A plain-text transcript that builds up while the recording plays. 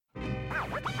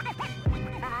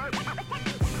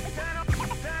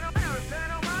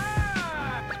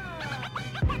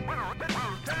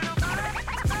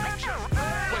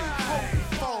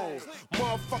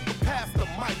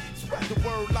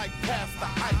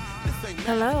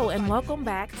Hello and welcome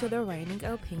back to the Reigning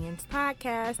Opinions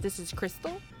podcast. This is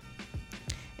Crystal.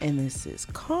 And this is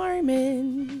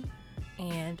Carmen.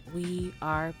 And we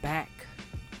are back.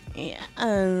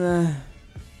 Yeah.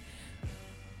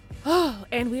 Oh,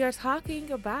 and we are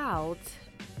talking about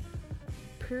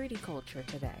purity culture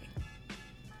today.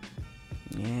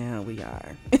 Yeah, we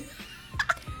are.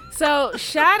 So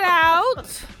shout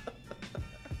out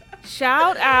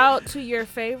to your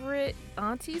favorite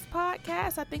aunties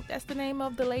podcast. I think that's the name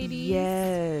of the ladies.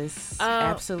 Yes,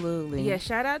 absolutely. Yeah,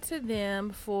 shout out to them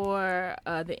for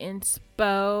the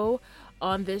inspo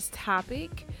on this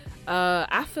topic.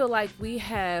 I feel like we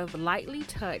have lightly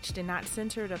touched and not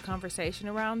centered a conversation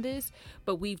around this,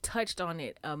 but we've touched on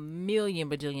it a million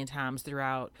bajillion times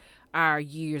throughout our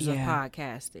years of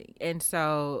podcasting. And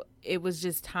so it was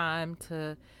just time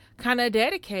to kind of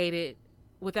dedicate it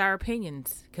with our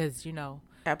opinions because, you know,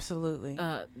 absolutely,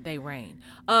 they reign.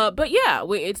 But yeah,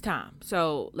 it's time.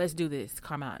 So let's do this,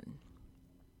 Carmen.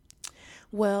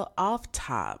 Well, off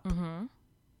top,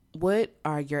 what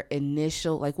are your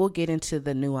initial, like, we'll get into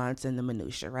the nuance and the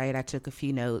minutia, right? I took a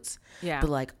few notes. Yeah. But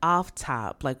like off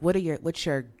top, like what's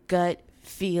your gut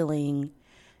feeling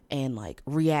and like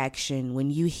reaction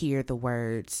when you hear the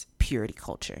words purity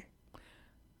culture?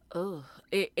 Oh,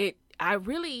 I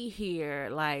really hear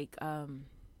like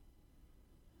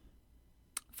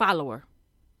follower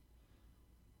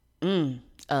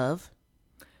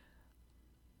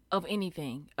of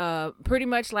anything, pretty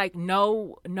much like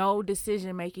no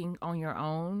decision making on your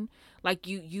own. Like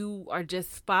you are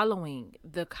just following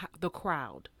the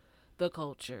crowd, the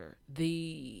culture,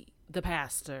 the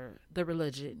pastor, the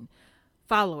religion.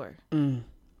 Follower.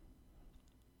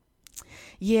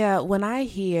 Yeah, when I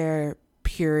hear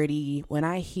purity,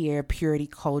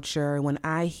 culture, when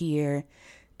I hear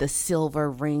the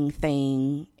silver ring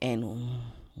thing, and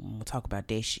we'll talk about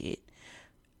that shit,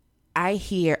 I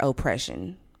hear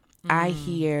oppression. I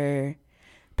hear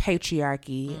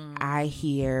patriarchy. I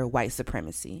hear white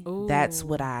supremacy. Ooh. That's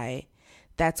what I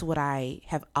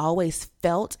have always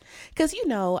felt. Because, you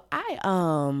know,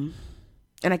 and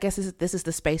I guess this is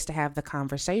the space to have the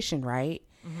conversation, right?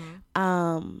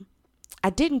 I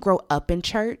didn't grow up in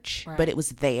church, right, but it was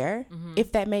there,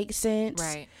 if that makes sense.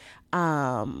 Right.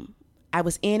 I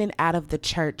was in and out of the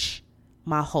church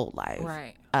my whole life.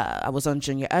 Right. I was on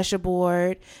junior usher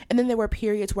board, and then there were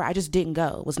periods where I just didn't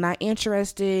go, was not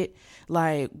interested.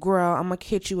 Like, girl, I'm gonna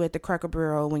hit you at the Cracker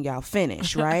Barrel when y'all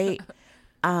finish, right?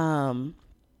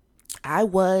 I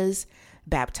was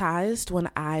baptized when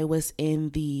I was in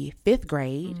the 5th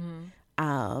grade.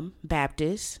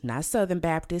 Baptist, not Southern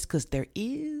Baptist, because there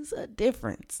is a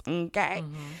difference, okay?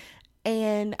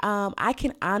 And I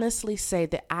can honestly say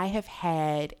that I have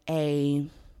had I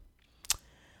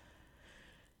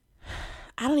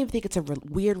don't even think it's a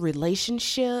weird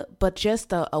relationship, but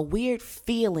just a weird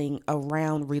feeling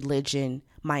around religion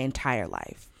my entire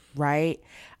life, right?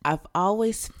 I've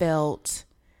always felt,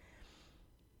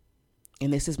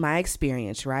 and this is my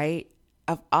experience, right?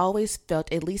 I've always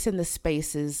felt, at least in the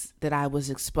spaces that I was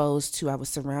exposed to, I was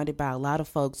surrounded by a lot of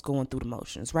folks going through the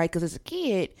motions, right? Because as a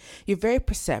kid, you're very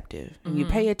perceptive and you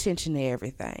pay attention to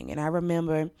everything. And I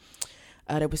remember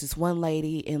there was this one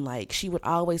lady, and like she would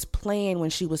always plan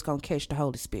when she was going to catch the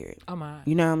Holy Spirit. Oh my.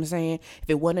 You know what I'm saying? If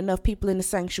it wasn't enough people in the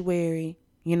sanctuary,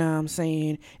 you know what I'm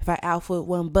saying? If our outfit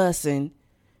wasn't bussing,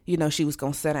 you know, she was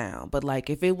going to sit down. But like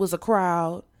if it was a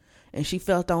crowd, and she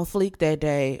felt on fleek that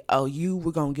day, oh, you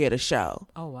were going to get a show.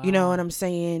 Oh, wow. You know what I'm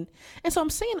saying? And so I'm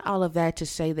saying all of that to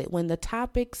say that when the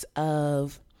topics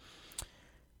of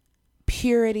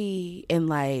purity and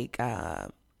like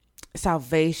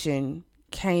salvation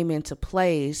came into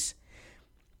place,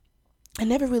 I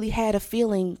never really had a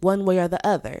feeling one way or the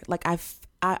other. Like I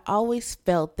always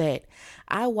felt that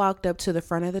I walked up to the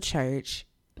front of the church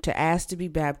to ask to be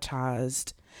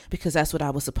baptized because that's what I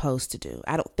was supposed to do.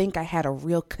 I don't think I had a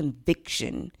real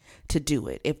conviction to do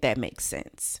it, if that makes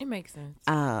sense. It makes sense.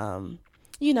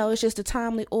 You know, it's just a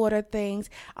timely order things.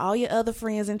 All your other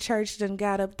friends in church done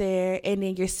got up there, and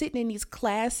then you're sitting in these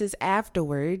classes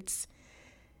afterwards,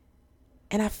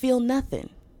 and I feel nothing.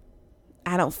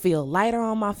 I don't feel lighter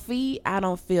on my feet. I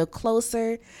don't feel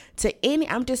closer to any.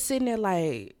 I'm just sitting there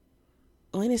like,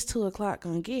 when is 2:00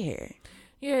 gonna get here?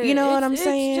 Yeah, you know what I'm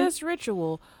saying? It's just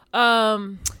ritual.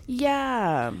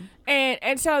 Yeah.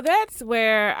 And so that's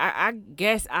where I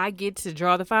guess I get to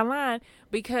draw the fine line,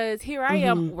 because here I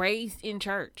am raised in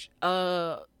church.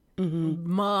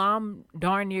 mom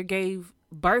darn near gave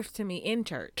birth to me in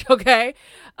church. Okay.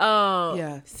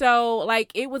 Yeah. So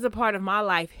like it was a part of my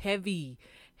life, heavy.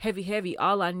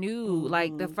 All I knew,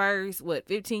 like the first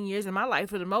 15 years of my life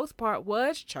for the most part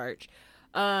was church.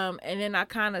 And then I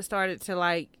kind of started to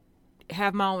like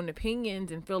have my own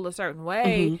opinions and feel a certain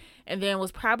way, and then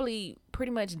was probably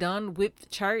pretty much done with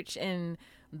church and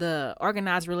the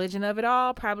organized religion of it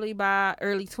all probably by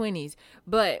early 20s.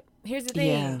 But here's the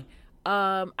thing.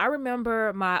 I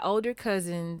remember my older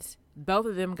cousins, both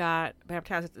of them got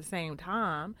baptized at the same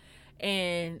time,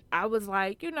 and I was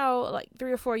like, like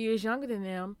 3 or 4 years younger than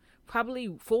them,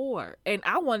 probably 4, and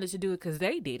I wanted to do it because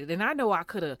they did it, and I know I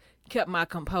could have kept my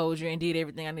composure and did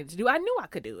everything I needed to do. I knew I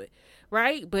could do it,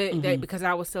 right? But because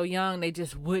I was so young, they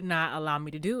just would not allow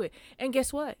me to do it. And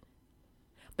guess what?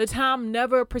 The time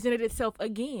never presented itself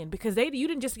again, because you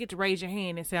didn't just get to raise your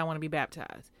hand and say, I want to be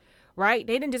baptized, right?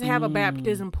 They didn't just have a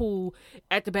baptism pool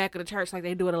at the back of the church like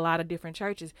they do at a lot of different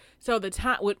churches. So the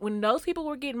time when those people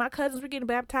were my cousins were getting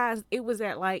baptized, it was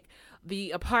at like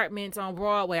the apartments on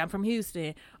Broadway. I'm from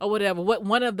Houston or whatever.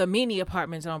 One of the many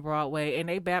apartments on Broadway, and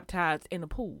they baptized in a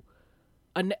pool,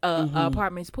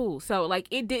 apartment's pool. So like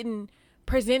it didn't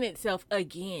present itself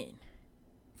again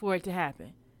for it to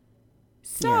happen.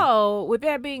 So with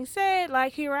that being said,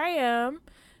 like here I am,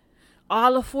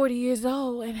 all of 40 years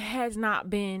old, and has not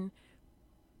been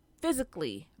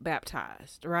physically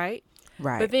baptized, right?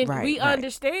 Right. But then we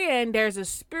understand there's a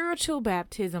spiritual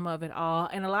baptism of it all,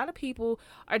 and a lot of people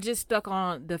are just stuck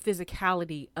on the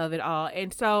physicality of it all.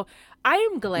 And so I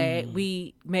am glad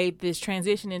we made this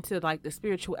transition into like the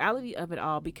spirituality of it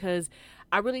all, because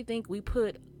I really think we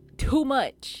put too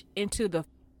much into the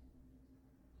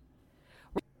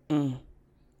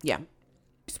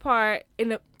part.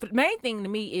 And the main thing to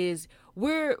me is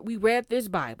we read this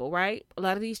Bible, right? A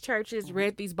lot of these churches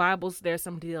read these Bibles. There's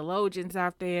some theologians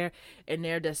out there, and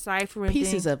they're deciphering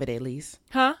pieces things. of it at least.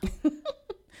 Huh?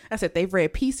 I said they've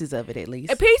read pieces of it at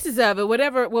least. Pieces of it,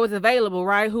 whatever what was available,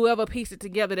 right? Whoever pieced it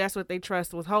together, that's what they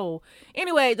trust was whole.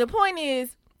 Anyway, the point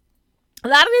is, a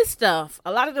lot of this stuff,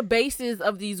 a lot of the bases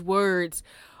of these words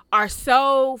are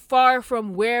so far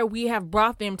from where we have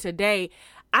brought them today.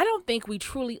 I don't think we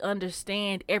truly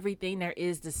understand everything there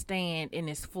is to stand in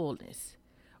its fullness,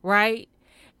 right?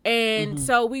 And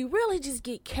so we really just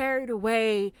get carried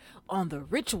away on the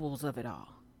rituals of it all.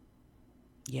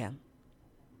 Yeah.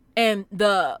 And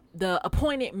the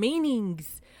appointed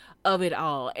meanings of it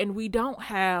all. And we don't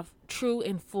have true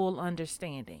and full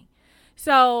understanding.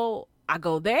 So I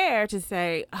go there to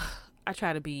say, I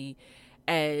try to be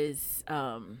as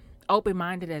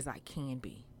open-minded as I can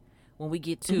be when we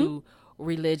get to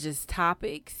religious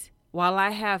topics. While I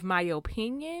have my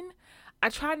opinion, I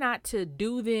try not to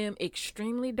do them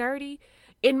extremely dirty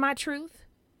in my truth,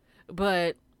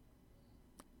 but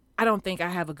I don't think I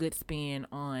have a good spin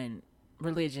on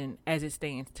religion as it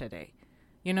stands today.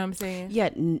 You know what I'm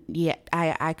saying? Yeah,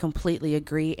 I completely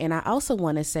agree. And I also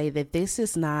want to say that this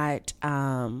is not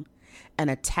an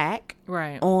attack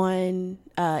on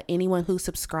anyone who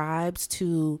subscribes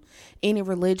to any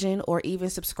religion or even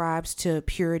subscribes to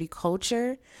purity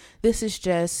culture. This is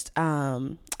just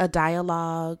a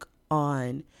dialogue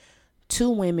on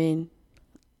two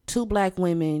Black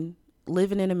women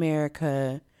living in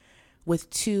America with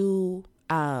two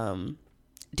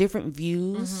different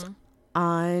views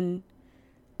on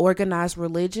organized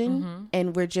religion,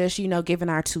 and we're just giving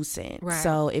our 2 cents.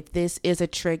 So if this is a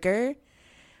trigger,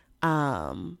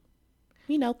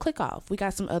 click off. We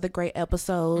got some other great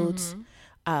episodes.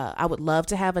 I would love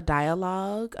to have a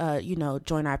dialogue,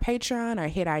 join our Patreon or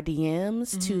hit our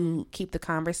DMs to keep the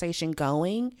conversation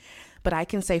going. But I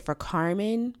can say for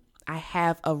Carmen, I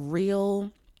have a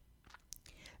real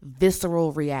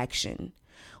visceral reaction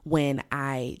when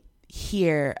I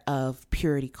hear of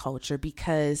purity culture,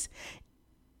 because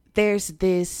there's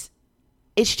this,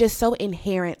 it's just so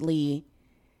inherently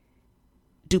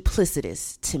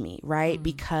duplicitous to me, right?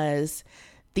 Because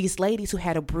these ladies who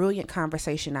had a brilliant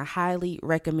conversation, I highly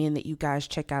recommend that you guys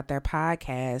check out their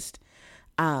podcast.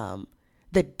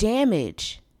 The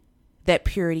damage that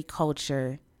purity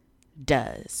culture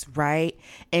does, right?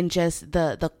 And just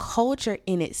the culture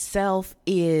in itself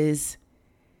is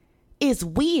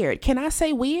weird. Can I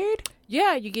say weird?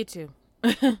 Yeah, you get to.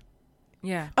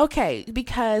 Yeah. Okay,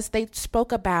 because they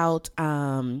spoke about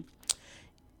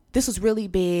this was really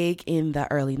big in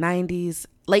the early 90s,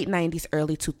 late 90s,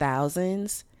 early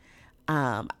 2000s.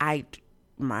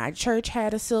 My church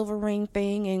had a silver ring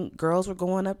thing, and girls were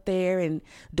going up there and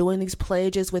doing these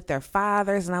pledges with their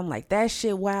fathers, and I'm like, that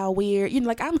shit, wow, weird.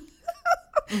 I'm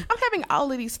I'm having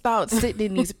all of these thoughts sitting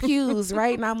in these pews,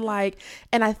 right? And I'm like,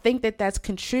 and I think that that's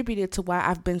contributed to why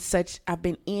I've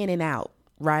been in and out,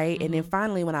 right? Mm-hmm. And then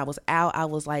finally when I was out, I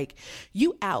was like,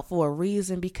 you out for a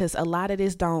reason, because a lot of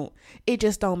this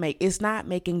it's not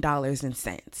making dollars and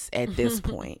cents at this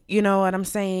point. You know what I'm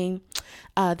saying?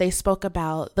 They spoke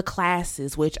about the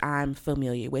classes, which I'm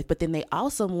familiar with, but then they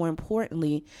also, more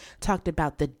importantly, talked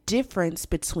about the difference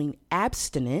between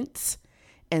abstinence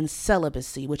and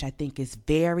celibacy, which I think is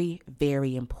very,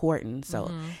 very important. So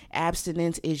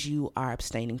abstinence is you are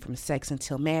abstaining from sex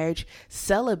until marriage.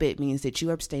 Celibate means that you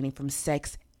are abstaining from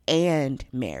sex and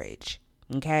marriage.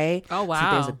 Okay. Oh, wow.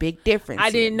 So there's a big difference. I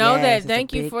didn't know that.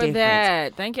 Thank you for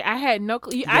that. Thank you. I had no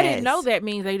clue. I didn't know that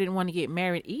means they didn't want to get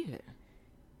married either.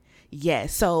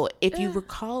 Yes. So if you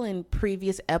recall in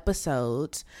previous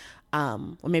episodes,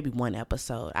 or maybe one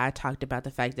episode, I talked about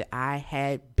the fact that I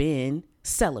had been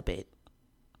celibate.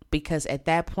 Because at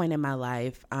that point in my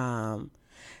life, I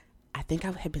think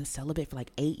I had been celibate for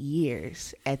like 8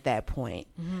 years at that point.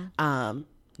 Mm-hmm.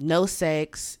 No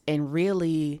sex, and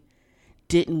really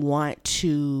didn't want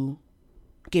to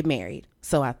get married.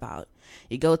 So I thought,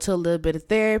 you go to a little bit of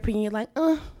therapy and you're like,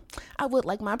 I would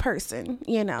like my person,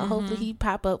 hopefully he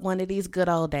pop up one of these good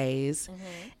old days.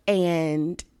 Mm-hmm.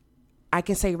 And I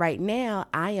can say right now,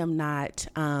 I am not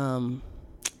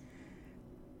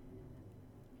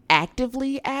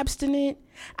actively abstinent.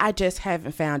 I just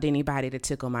haven't found anybody to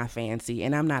tickle my fancy,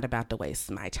 and I'm not about to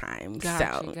waste my time.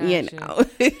 Gotcha.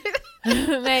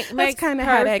 That's kind of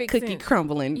how that cookie sense.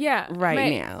 Crumbling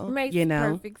now. Makes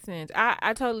perfect sense.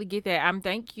 I totally get that. I'm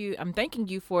thanking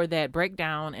you for that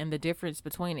breakdown and the difference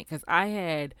between it, because I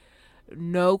had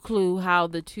no clue how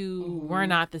the two were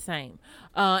not the same.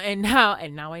 And now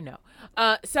I know.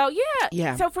 So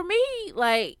for me,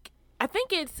 like, I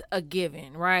think it's a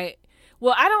given, right?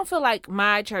 Well, I don't feel like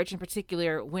my church in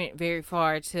particular went very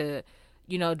far to,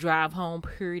 drive home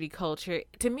purity culture.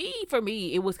 For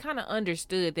me, it was kind of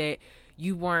understood that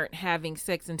you weren't having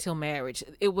sex until marriage.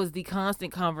 It was the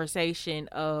constant conversation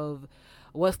of,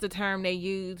 what's the term they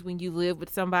use when you live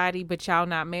with somebody but y'all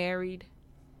not married?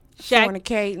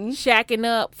 Fornicating. Shacking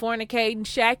up, fornicating,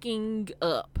 shacking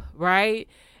up, right?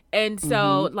 And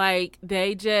so, like,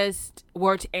 they just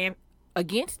were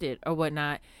against it or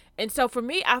whatnot. And so for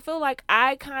me, I feel like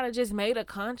I kind of just made a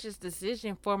conscious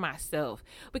decision for myself,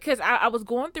 because I was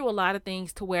going through a lot of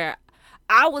things to where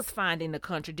I was finding the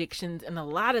contradictions in a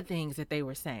lot of things that they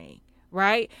were saying,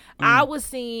 right? I was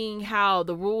seeing how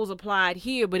the rules applied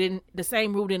here, but in the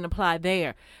same rule didn't apply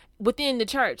there within the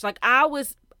church. Like I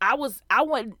was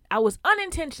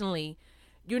unintentionally,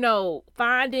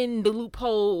 finding the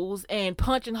loopholes and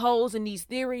punching holes in these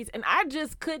theories. And I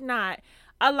just could not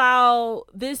allow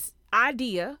this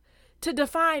idea to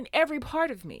define every part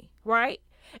of me, right?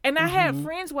 And I had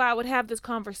friends where I would have this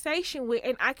conversation with,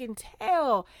 and I can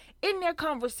tell in their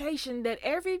conversation that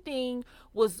everything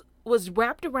was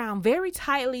wrapped around very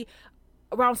tightly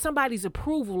around somebody's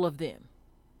approval of them,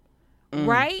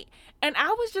 right? And I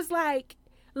was just like,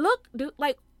 look, dude,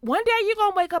 like, one day you're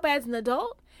going to wake up as an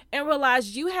adult and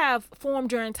realize you have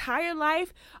formed your entire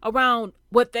life around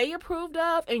what they approved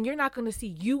of, and you're not going to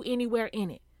see you anywhere in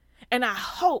it. And I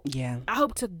hope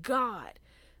to God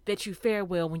that you fare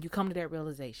well when you come to that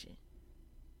realization.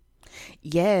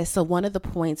 Yeah. So one of the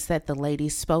points that the lady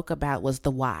spoke about was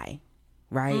the why,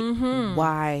 right? Mm-hmm.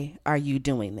 Why are you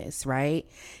doing this, right?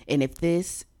 And if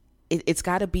it's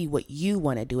got to be what you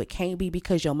want to do. It can't be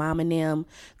because your mom and them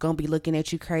gonna be looking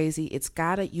at you crazy.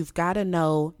 You've got to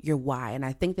know your why. And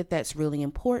I think that that's really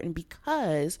important,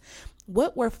 because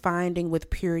what we're finding with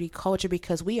purity culture,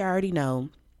 because we already know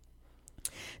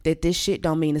that this shit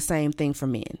don't mean the same thing for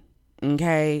men.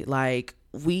 Okay. Like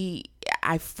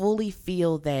I fully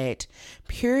feel that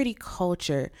purity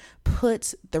culture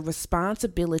puts the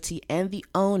responsibility and the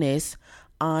onus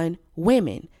on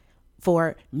women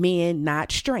for men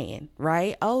not straying,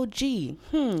 right? Oh, gee,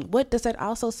 what does that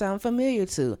also sound familiar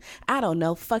to? I don't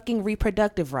know, fucking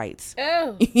reproductive rights.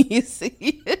 Oh. You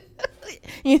see?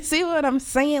 You see what I'm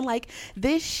saying? Like,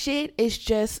 this shit is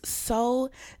just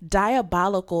so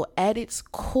diabolical at its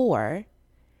core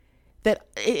that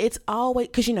it's always,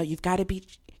 because, you've got to be,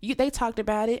 they talked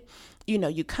about it.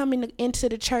 You come into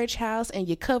the church house and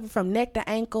you cover from neck to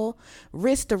ankle,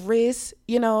 wrist to wrist.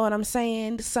 You know what I'm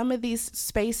saying? Some of these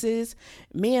spaces,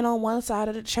 men on one side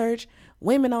of the church,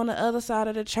 women on the other side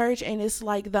of the church. And it's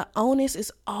like the onus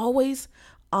is always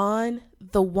on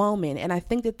the woman. And I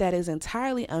think that is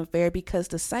entirely unfair, because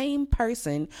the same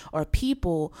person or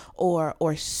people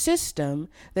or system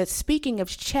that's speaking of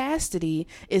chastity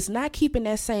is not keeping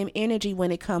that same energy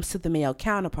when it comes to the male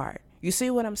counterpart. You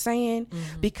see what I'm saying?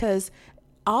 Mm-hmm. Because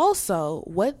Also,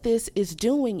 what this is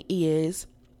doing is,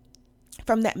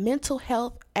 from that mental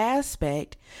health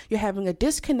aspect, you're having a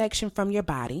disconnection from your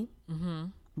body,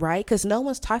 right? Because no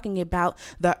one's talking about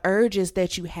the urges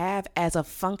that you have as a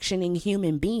functioning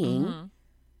human being.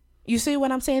 You see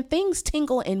what I'm saying? Things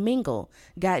tingle and mingle,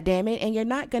 God damn it. And you're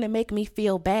not going to make me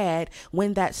feel bad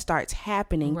when that starts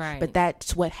happening. Right. But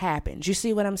that's what happens. You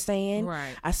see what I'm saying?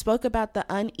 Right. I spoke about the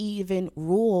uneven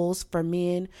rules for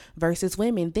men versus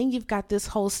women. Then you've got this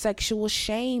whole sexual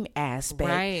shame aspect.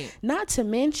 Right. Not to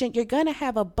mention, you're going to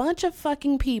have a bunch of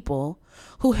fucking people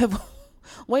who have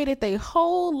waited their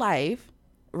whole life,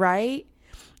 right?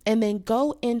 And then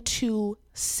go into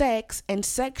sex and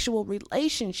sexual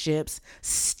relationships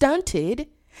stunted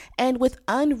and with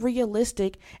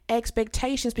unrealistic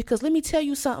expectations. Because let me tell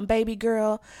you something, baby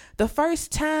girl, the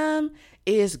first time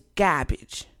is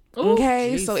garbage. Ooh,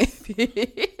 okay, geez. so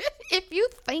if you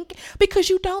think, because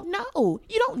you don't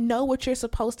know what you're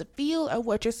supposed to feel or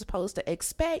what you're supposed to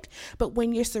expect. But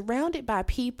when you're surrounded by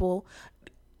people,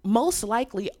 most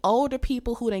likely older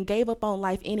people who done gave up on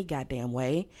life any goddamn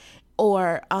way,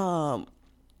 or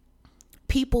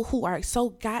people who are so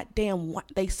goddamn,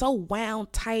 they so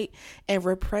wound tight and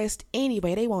repressed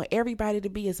anyway. They want everybody to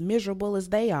be as miserable as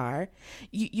they are.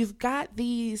 You've got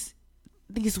these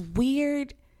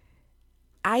weird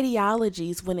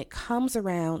ideologies when it comes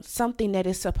around something that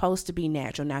is supposed to be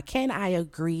natural. Now, can I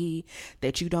agree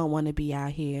that you don't want to be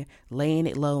out here laying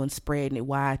it low and spreading it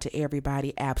wide to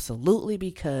everybody? Absolutely,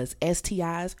 because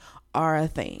STIs are a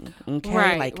thing. Okay,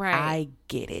 Right. I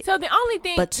get it. So the only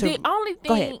thing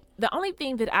Go ahead. the only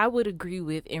thing that I would agree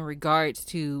with in regards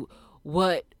to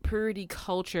what purity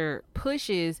culture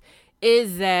pushes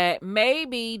is that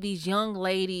maybe these young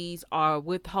ladies are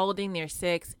withholding their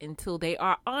sex until they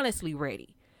are honestly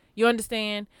ready. You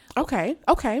understand? Okay.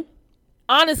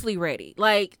 Honestly ready.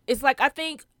 Like, it's like, I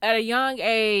think at a young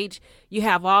age, you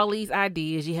have all these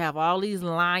ideas. You have all these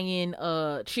lying,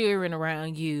 cheering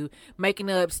around you,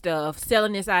 making up stuff,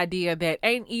 selling this idea that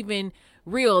ain't even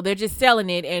real. They're just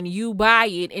selling it and you buy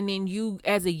it. And then you,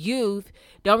 as a youth,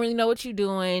 don't really know what you're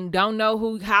doing. Don't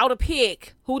know how to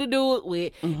pick, who to do it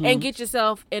with, and get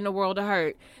yourself in a world of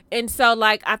hurt. And so,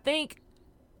 like, I think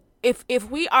if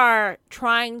we are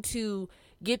trying to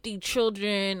get the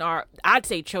children, or I'd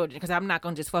say children, because I'm not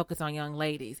going to just focus on young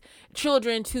ladies,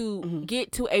 children to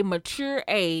get to a mature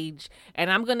age,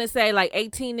 and I'm going to say like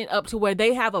 18 and up, to where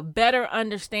they have a better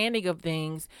understanding of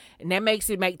things, and that makes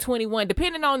it make 21,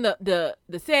 depending on the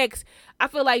sex. I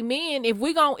feel like men, if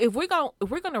we're going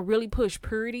to really push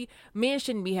purity, men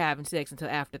shouldn't be having sex until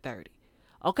after 30.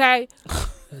 Okay?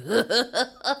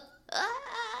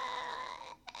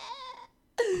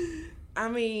 I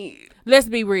mean, let's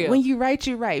be real. When you right,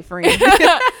 you right, friend.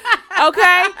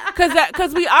 Okay,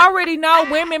 because we already know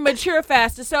women mature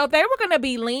faster. So if they were going to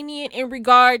be lenient in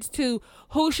regards to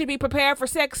who should be prepared for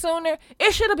sex sooner,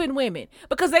 it should have been women,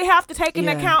 because they have to take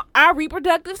into account our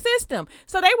reproductive system.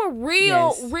 So they were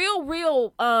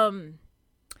real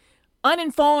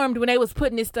uninformed when they was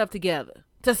putting this stuff together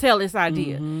to sell this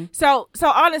idea. So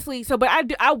honestly, but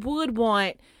I would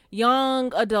want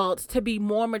young adults to be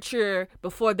more mature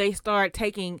before they start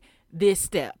taking this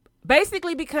step.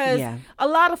 Basically, because a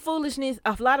lot of foolishness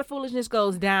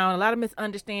goes down. A lot of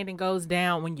misunderstanding goes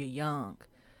down when you're young,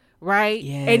 right?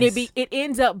 Yes. And it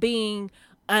ends up being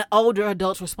an older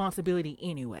adult's responsibility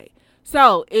anyway.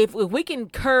 So if we can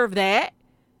curve that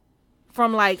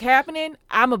from like happening,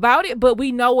 I'm about it. But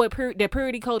we know that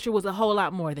purity culture was a whole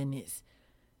lot more than this.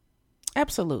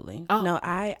 Absolutely. Oh. No,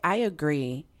 I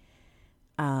agree.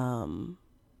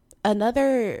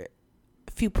 Another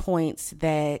few points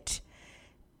that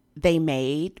they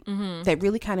made that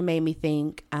really kind of made me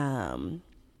think,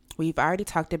 we've already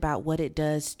talked about what it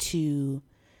does to,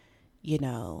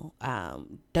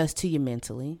 does to you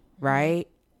mentally, right?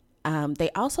 They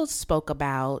also spoke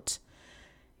about,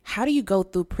 how do you go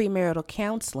through premarital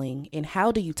counseling, and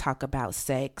how do you talk about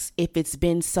sex if it's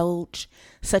been such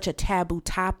a taboo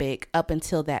topic up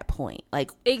until that point?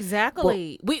 Like,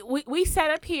 exactly. We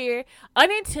sat up here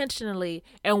unintentionally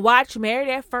and watched Married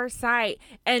at First Sight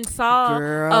and saw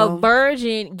a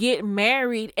virgin get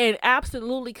married and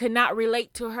absolutely could not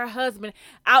relate to her husband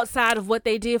outside of what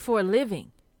they did for a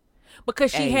living, because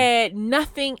she had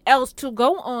nothing else to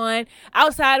go on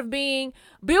outside of being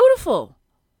beautiful,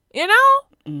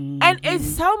 And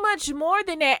it's so much more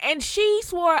than that. And she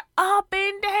swore up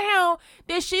and down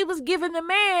that she was giving the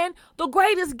man the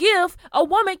greatest gift a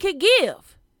woman could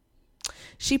give.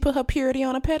 She put her purity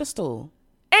on a pedestal.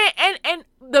 And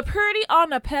the purity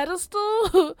on a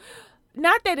pedestal,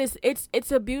 not that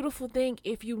it's a beautiful thing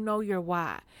if you know your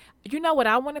why. You know what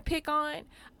I want to pick on?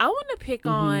 I want to pick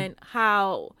on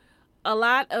how a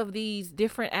lot of these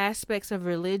different aspects of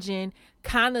religion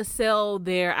kind of sell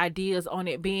their ideas on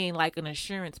it being like an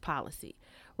insurance policy,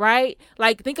 right?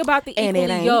 Like think about the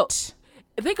equally yoked.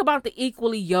 Think about the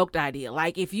equally yoked idea.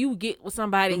 Like if you get with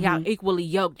somebody, y'all equally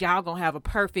yoked, y'all gonna have a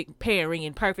perfect pairing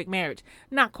and perfect marriage.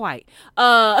 Not quite.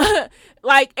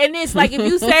 Like, and it's like if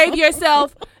you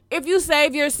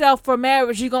save yourself for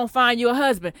marriage, you're gonna find you a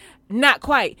husband. Not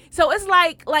quite. So it's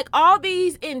like all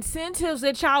these incentives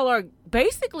that y'all are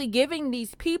basically giving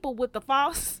these people with the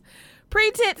false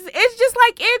pretense. It's just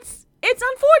like it's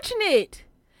unfortunate.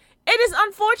 It is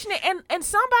unfortunate, and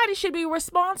somebody should be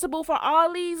responsible for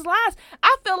all these lies.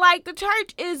 I feel like the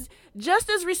church is just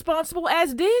as responsible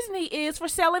as Disney is for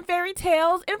selling fairy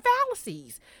tales and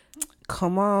fallacies.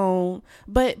 Come on.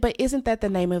 But isn't that the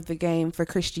name of the game for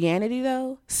Christianity,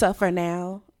 though? Suffer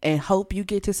now and hope you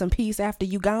get to some peace after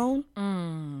you gone?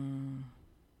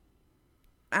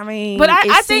 I mean, but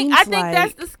I think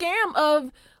that's the scam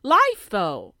of life,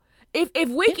 though. If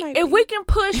we can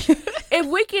push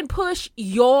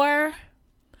your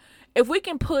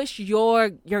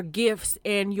gifts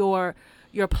and your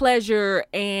pleasure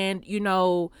and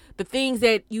the things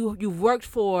that you've worked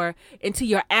for into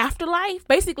your afterlife,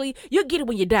 basically you'll get it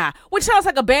when you die, which sounds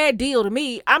like a bad deal to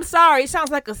me. I'm sorry, it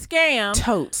sounds like a scam.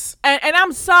 Totes. And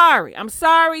I'm sorry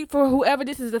for whoever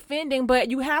this is offending, but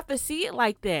you have to see it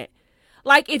like that.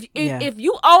 Like if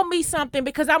you owe me something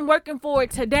because I'm working for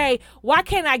it today, why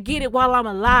can't I get it while I'm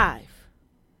alive?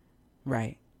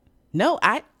 Right. No,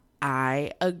 I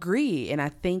agree. And I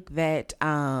think that,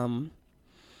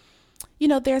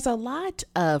 there's a lot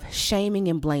of shaming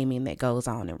and blaming that goes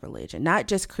on in religion, not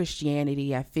just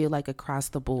Christianity. I feel like across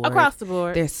the board,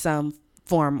 there's some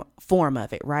form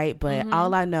of it. Right. But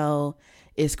all I know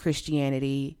is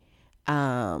Christianity.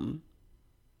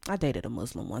 I dated a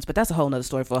Muslim once, but that's a whole nother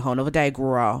story for a whole nother day,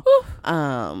 girl.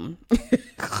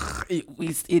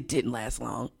 It didn't last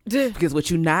long because what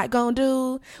you not gonna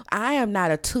do, I am not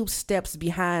a 2 steps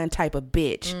behind type of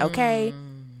bitch. Okay.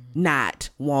 Not,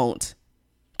 won't,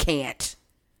 can't.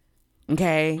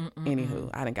 Okay. Anywho,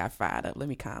 I done got fired up. Let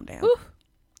me calm down.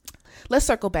 Let's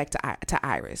circle back to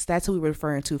Iris. That's who we were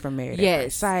referring to from Married at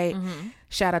First Sight.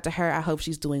 Shout out to her. I hope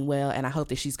she's doing well, and I hope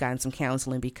that she's gotten some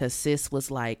counseling because sis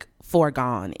was like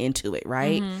foregone into it,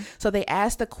 right? So they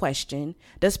asked the question,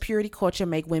 does purity culture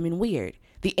make women weird?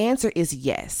 The answer is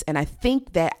yes, and I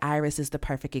think that Iris is the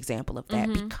perfect example of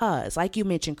that because, like you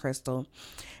mentioned, Crystal,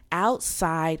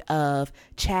 outside of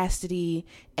chastity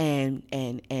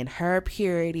and her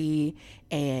purity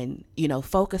and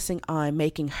focusing on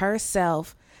making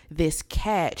herself this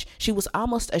catch, she was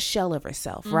almost a shell of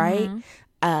herself, right?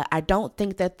 I don't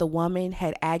think that the woman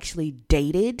had actually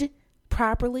dated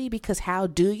properly because how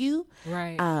do you?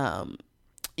 Right. I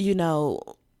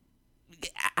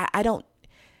don't,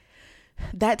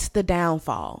 that's the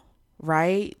downfall,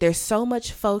 right? There's so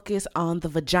much focus on the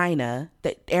vagina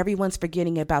that everyone's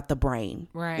forgetting about the brain.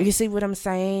 Right. You see what I'm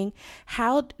saying?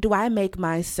 How do I make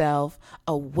myself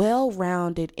a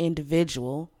well-rounded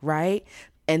individual, right?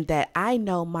 And that I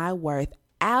know my worth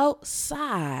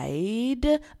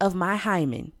outside of my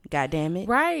hymen. God damn it.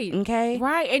 Right. Okay.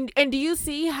 Right. And do you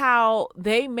see how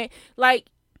they make, like,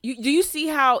 do you see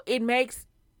how it makes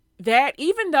that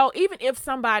even if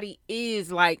somebody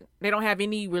is like, they don't have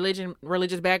any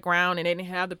religious background and they didn't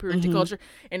have the purity culture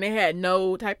and they had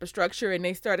no type of structure and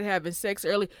they started having sex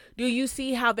early, do you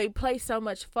see how they place so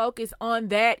much focus on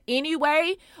that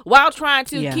anyway while trying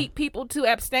to keep people to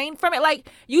abstain from it? Like,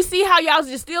 you see how y'all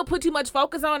just still put too much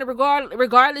focus on it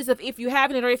regardless of if you're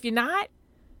having it or if you're not?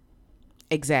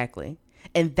 Exactly.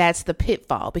 And that's the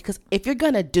pitfall, because if you're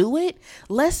going to do it,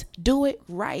 let's do it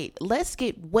right. Let's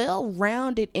get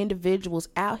well-rounded individuals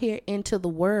out here into the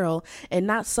world and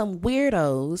not some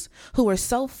weirdos who are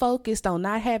so focused on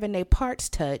not having their parts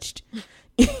touched.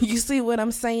 You see what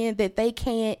I'm saying? That they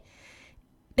can't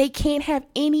have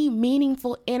any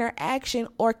meaningful interaction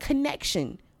or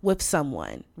connection with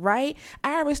someone, right?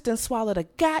 Iris done swallowed a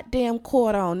goddamn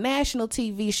quarter on national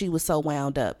TV. She was so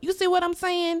wound up. You see what I'm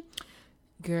saying?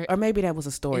 Girl, or maybe that was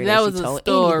a story. That was a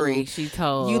story Anywho, she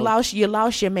told. You lost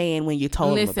your man when you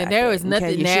told him about there that. was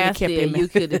nothing nasty you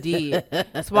could have did.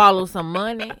 Swallow some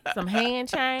money, some hand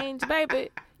change, baby.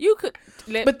 You could,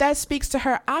 but that speaks to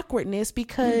her awkwardness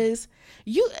because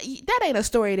that ain't a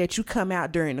story that you come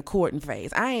out during the courting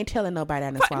phase. I ain't telling nobody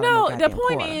I done swallowed no the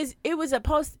point quarter. is it was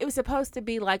supposed to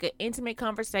be like an intimate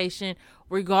conversation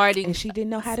regarding, and she didn't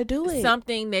know how to do it.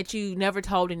 Something that you never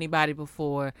told anybody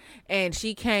before, and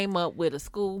she came up with a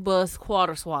school bus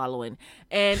quarter swallowing,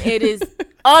 and it is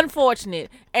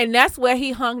unfortunate. And that's where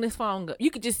he hung his phone up.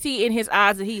 You could just see in his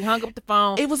eyes that he hung up the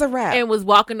phone. It was a wrap and was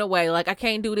walking away like, I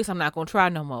can't do this. I'm not gonna try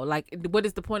no more. Like, what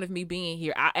is the point of me being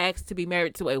here? I asked to be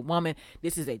married to a woman.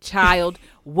 This is a child.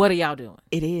 What are y'all doing?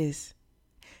 It is.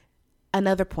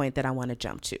 Another point that I want to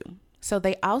jump to. So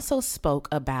they also spoke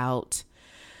about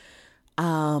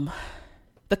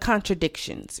the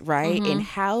contradictions, right? And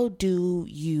how do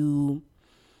you,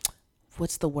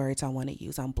 what's the words I want to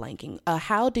use? I'm blanking.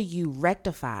 How do you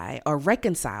rectify or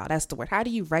reconcile? That's the word. How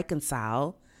do you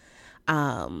reconcile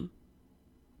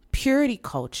purity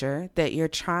culture that you're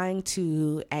trying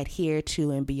to adhere to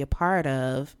and be a part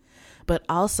of, but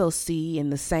also see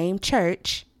in the same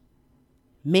church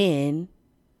men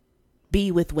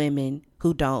be with women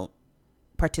who don't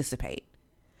participate?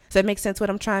 Does that make sense what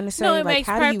I'm trying to say? No, it like, makes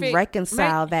how perfect. do you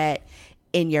reconcile that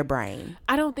in your brain?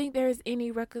 I don't think there is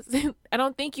any I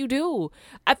don't think you do.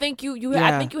 I think you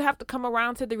Yeah. I think you have to come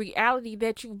around to the reality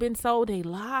that you've been sold a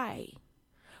lie.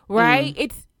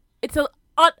 Right?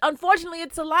 Unfortunately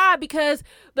it's a lie, because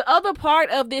the other part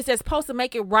of this that's supposed to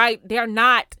make it right, they're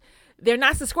not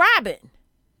subscribing.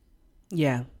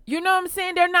 Yeah. You know what I'm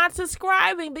saying? They're not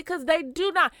subscribing because they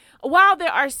do not. While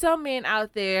there are some men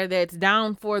out there that's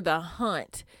down for the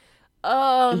hunt,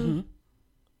 y'all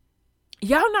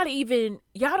don't even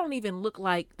look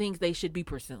like things they should be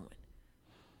pursuing.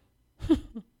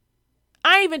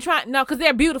 I ain't even trying, no, because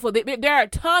they're beautiful. There are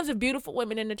tons of beautiful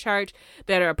women in the church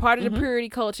that are a part of the purity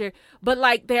culture, but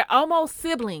like they're almost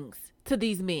siblings to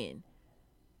these men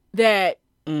that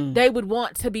they would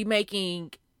want to be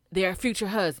making their future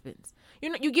husbands. You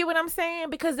know, you get what I'm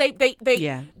saying? Because they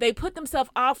put themselves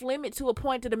off limit to a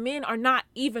point that the men are not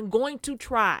even going to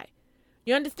try.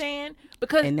 You understand?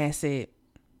 And that's it.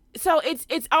 So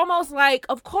it's almost like,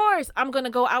 of course, I'm going to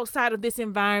go outside of this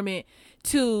environment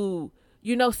to,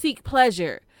 seek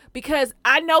pleasure, because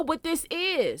I know what this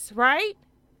is, right?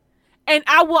 And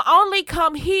I will only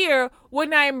come here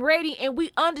when I'm ready. And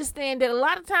we understand that a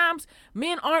lot of times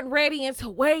men aren't ready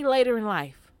until way later in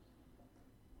life.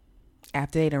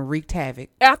 After they done wreaked havoc.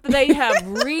 After they have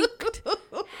wreaked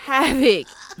havoc.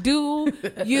 Do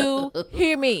you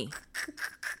hear me?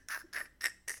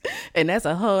 And that's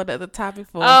a whole other topic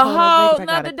for a whole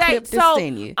nother day. So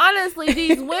honestly,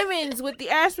 these women's with the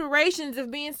aspirations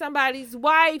of being somebody's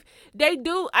wife, they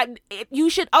do. You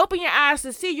should open your eyes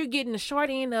to see you're getting the short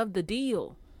end of the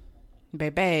deal,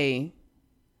 baby.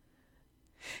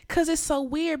 Because it's so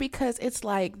weird, because it's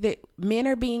like that men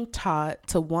are being taught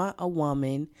to want a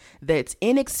woman that's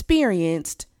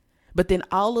inexperienced, but then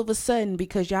all of a sudden,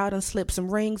 because y'all done slipped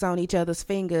some rings on each other's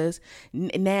fingers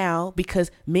now, because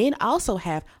men also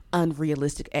have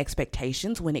unrealistic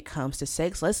expectations when it comes to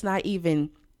sex. Let's not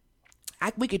even,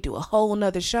 we could do a whole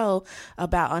nother show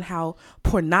about on how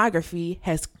pornography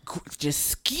has just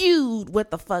skewed what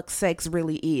the fuck sex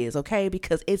really is, okay?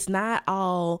 Because it's not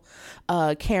all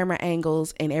camera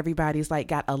angles and everybody's like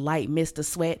got a light mist of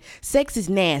sweat. Sex is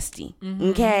nasty,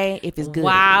 okay? If it's good,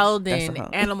 wild and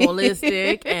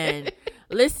animalistic and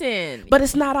listen. But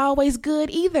it's not always good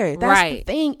either. That's the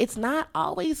thing. It's not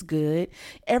always good.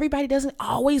 Everybody doesn't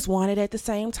always want it at the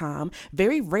same time.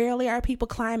 Very rarely are people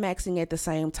climaxing at the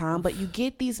same time, but you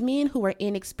get these men who are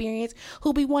inexperienced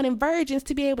who be wanting virgins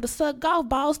to be able to suck golf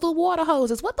balls through water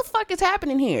hoses. What the fuck is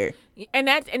happening here? And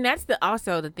that's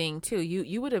also the thing too.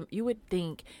 You would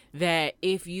think that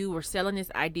if you were selling this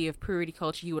idea of purity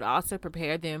culture, you would also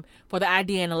prepare them for the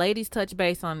idea, and the ladies touch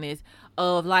base on this,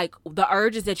 of like the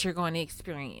urges that you're going to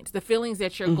experience, the feelings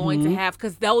that you're going to have,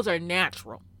 because those are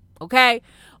natural. Okay,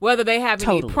 whether they have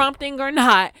any prompting or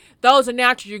not, those are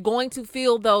natural. You're going to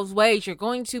feel those ways. You're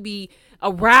going to be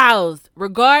aroused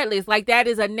regardless. Like, that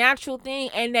is a natural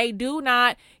thing, and they do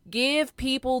not give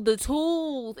people the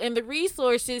tools and the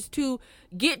resources to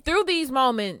get through these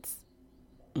moments.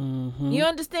 You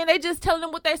understand? They just tell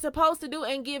them what they're supposed to do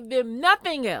and give them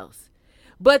nothing else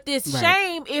but this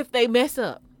shame if they mess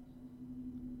up.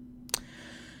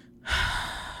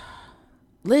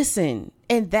 Listen,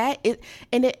 it's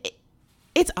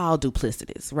all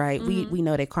duplicitous, right? We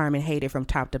know that Carmen hated from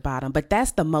top to bottom, but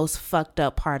that's the most fucked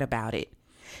up part about it.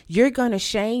 You're gonna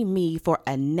shame me for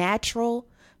a natural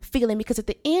feeling, because at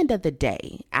the end of the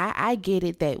day, I get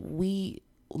it that we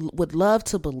would love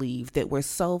to believe that we're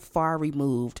so far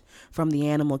removed from the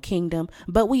animal kingdom,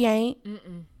 but we ain't.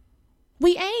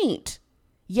 We ain't.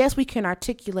 Yes, we can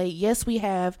articulate. Yes, we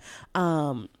have,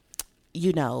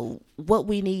 what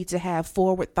we need to have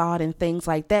forward thought and things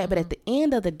like that. But at the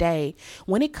end of the day,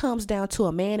 when it comes down to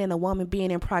a man and a woman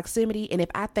being in proximity, and if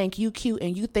I think you cute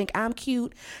and you think I'm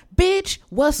cute, bitch,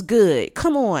 what's good?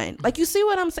 Come on. Like, you see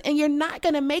what I'm saying? And you're not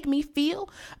going to make me feel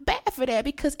bad for that,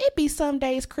 because it be some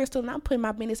days, Crystal, and I'm putting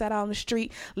my business out on the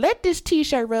street. Let this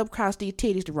t-shirt rub across these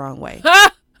titties the wrong way.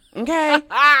 Okay?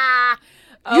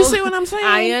 You see what I'm saying?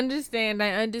 I understand.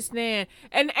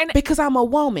 And because I'm a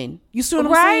woman. You see what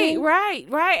I'm saying? Right.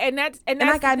 And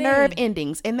I got nerve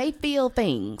endings, and they feel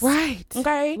things. Right.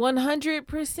 Okay.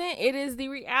 100%. It is the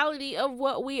reality of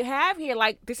what we have here.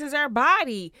 Like, this is our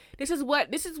body. This is what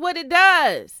it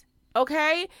does.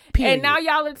 Okay. Period. And now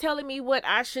y'all are telling me what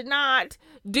I should not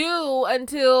do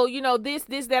until, this,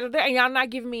 that, or that. And y'all not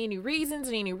giving me any reasons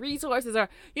or any resources or,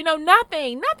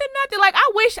 nothing. Like,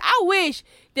 I wish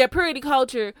that purity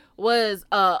culture was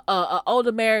a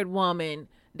older married woman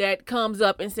that comes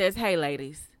up and says, hey,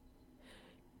 ladies,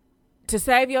 to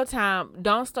save your time,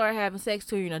 don't start having sex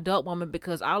till you're an adult woman,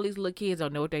 because all these little kids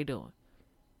don't know what they're doing.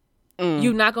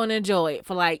 You're not going to enjoy it.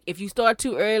 For like, if you start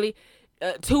too early,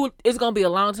 it's going to be a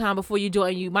long time before you do it,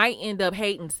 and you might end up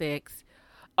hating sex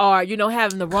or,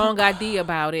 having the wrong idea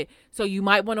about it. So you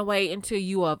might want to wait until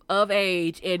you are of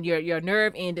age and your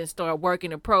nerve endings start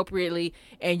working appropriately,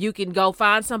 and you can go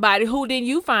find somebody who then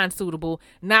you find suitable,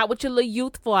 not with your little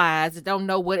youthful eyes that don't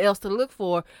know what else to look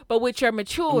for, but with your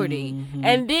maturity. Mm-hmm.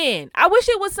 And then I wish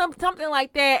it was something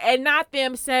like that, and not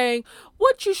them saying,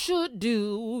 what you should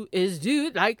do is do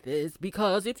it like this,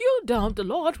 because if you don't, the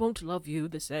Lord won't love you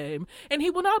the same, and he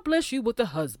will not bless you with a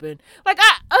husband. Like,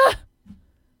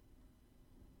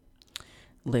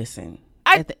 Listen,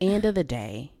 at the end of the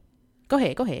day, go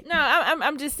ahead. No,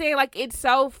 I'm just saying, like, it's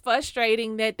so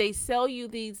frustrating that they sell you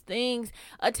these things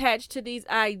attached to these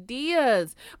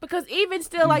ideas. Because even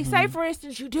still, like, say, for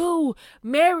instance, you do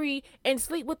marry and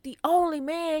sleep with the only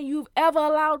man you've ever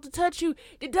allowed to touch you.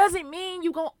 It doesn't mean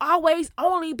you're going to always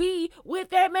only be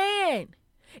with that man.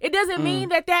 It doesn't mean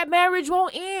that marriage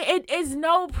won't end. It is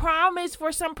no promise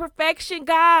for some perfection,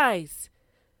 guys.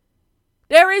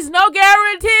 There is no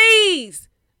guarantees.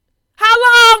 How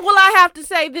long will I have to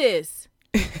say this?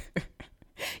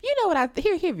 You know what?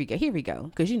 Here we go.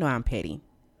 Because I'm petty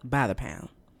by the pound.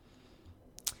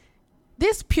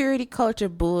 This purity culture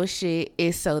bullshit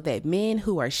is so that men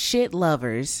who are shit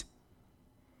lovers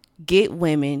get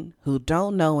women who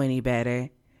don't know any better,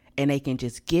 and they can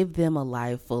just give them a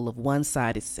life full of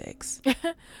one-sided sex.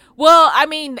 Well, I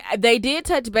mean, they did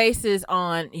touch bases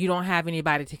on you don't have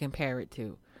anybody to compare it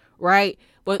to, right?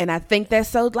 And I think that's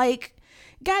so, like,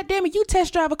 God damn it, you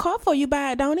test drive a car before you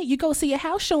buy it, don't it? You go see a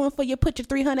house showing for you, put your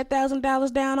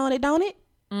 $300,000 down on it, don't it?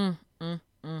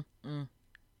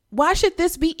 Why should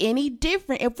this be any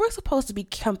different? If we're supposed to be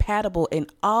compatible in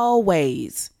all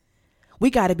ways,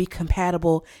 we got to be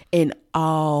compatible in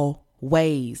all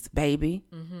ways, baby.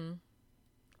 Mm-hmm.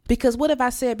 Because what have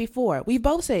I said before? We've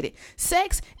both said it.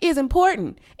 Sex is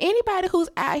important. Anybody who's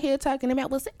out here talking about,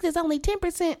 well, sex is only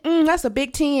 10%. That's a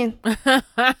big 10.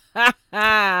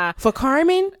 For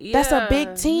Carmen, that's a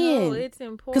big 10. No, it's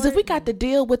important. Because if we got to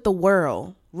deal with the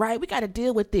world, right? We got to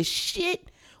deal with this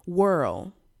shit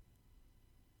world.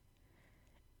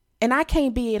 And I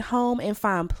can't be at home and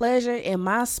find pleasure in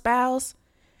my spouse.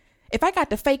 If I got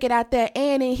to fake it out there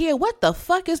and in here, what the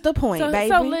fuck is the point, baby?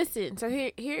 So listen. So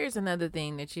here's another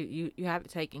thing that you have to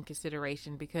take in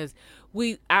consideration, because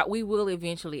we will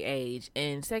eventually age,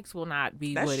 and sex will not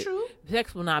be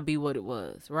sex will not be what it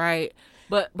was, right?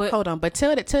 But hold on. But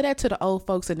tell that to the old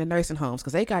folks in the nursing homes,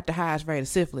 because they got the highest rate of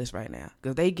syphilis right now,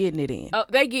 because they getting it in. Oh,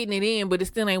 they getting it in, but it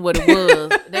still ain't what it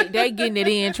was. they getting it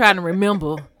in, trying to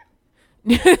remember.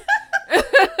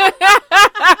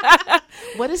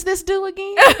 What does this do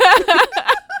again?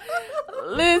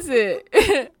 Listen,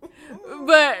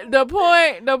 but the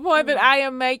point that I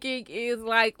am making is,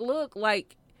 like, look,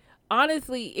 like,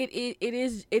 honestly, it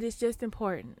is just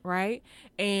important, right?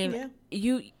 And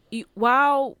you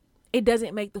while it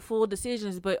doesn't make the full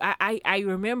decisions, but I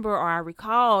remember, or I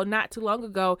recall not too long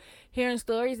ago, hearing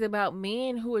stories about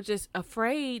men who are just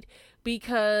afraid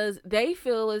because they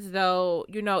feel as though,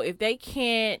 if they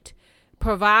can't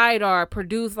provide or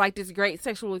produce like this great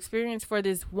sexual experience for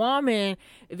this woman,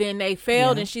 then they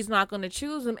failed and she's not going to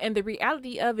choose them. And the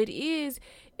reality of it is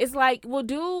like, well,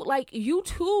 dude, like, you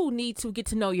too need to get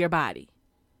to know your body.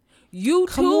 You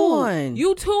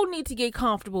too need to get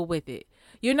comfortable with it.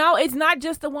 It's not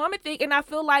just the woman thing. And I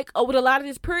feel like with a lot of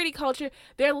this purity culture,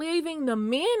 they're leaving the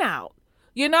men out,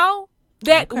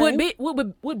 that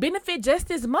would benefit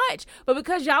just as much. But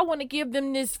because y'all want to give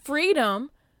them this freedom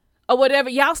or whatever,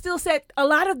 y'all still set a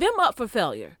lot of them up for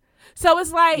failure. So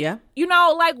it's like, Yeah. you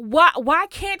know, like why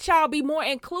can't y'all be more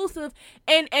inclusive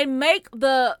and make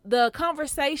the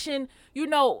conversation, you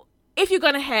know, if you're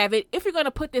going to have it, if you're going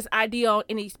to put this idea on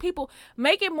in these people,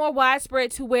 make it more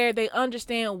widespread to where they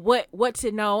understand what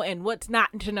to know and what's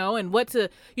not to know, and what to,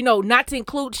 you know, not to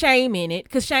include shame in it,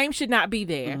 because shame should not be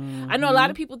there. I know a lot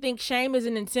of people think shame is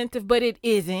an incentive, but it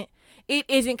isn't. It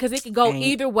isn't, because it can go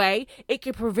either way. It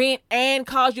can prevent and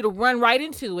cause you to run right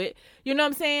into it. You know what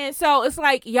I'm saying? So it's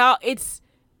like, y'all,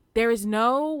 there is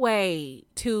no way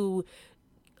to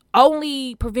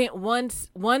only prevent one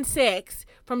sex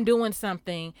from doing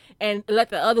something and let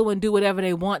the other one do whatever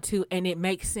they want to, and it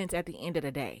makes sense at the end of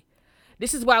the day.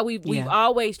 This is why we've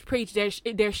always preached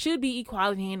there should be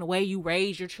equality in the way you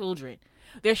raise your children.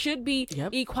 There should be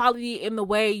equality in the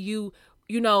way you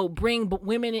know, bring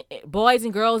women, boys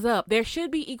and girls up. There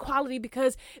should be equality,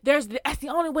 because that's the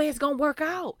only way it's going to work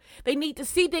out. They need to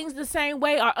see things the same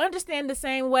way or understand the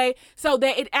same way so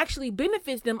that it actually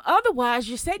benefits them. Otherwise,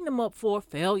 you're setting them up for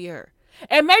failure.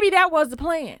 And maybe that was the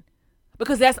plan,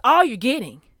 because that's all you're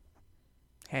getting.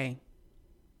 Hey,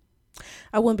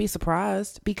 I wouldn't be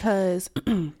surprised, because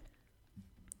I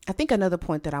think another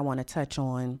point that I want to touch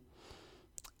on,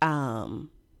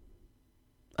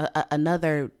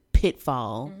 another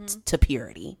pitfall to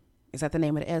purity. Is that the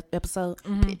name of the episode?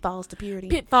 Pitfalls to purity.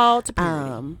 Pitfall to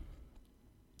purity.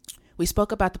 We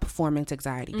spoke about the performance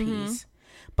anxiety piece,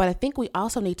 but I think we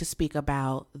also need to speak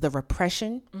about the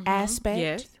repression aspect,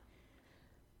 Yes.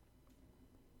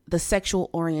 the sexual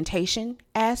orientation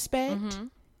aspect,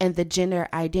 and the gender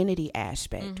identity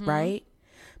aspect, right?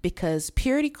 Because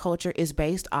purity culture is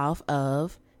based off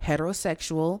of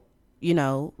heterosexual, you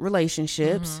know,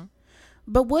 relationships.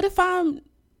 But what if I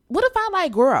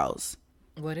like girls?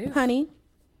 What if? Honey?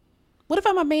 What if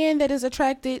I'm a man that is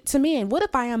attracted to men? What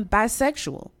if I am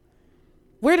bisexual?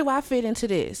 Where do I fit into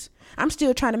this? I'm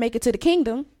still trying to make it to the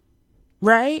kingdom,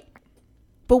 right?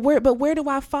 But where do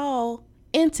I fall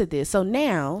into this? So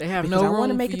now, They have because no I want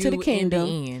to room make for it to the you kingdom. in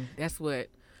the end. That's what.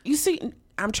 You see,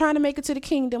 I'm trying to make it to the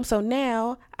kingdom. So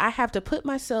now I have to put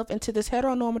myself into this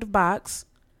heteronormative box,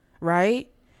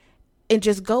 right? And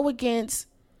just go against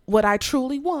what I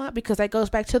truly want, because that goes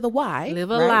back to the why. Live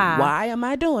a right? lie. Why am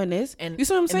I doing this? And you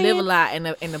see what I'm saying? Live a lie,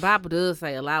 and the Bible does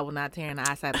say a lie will not tear in the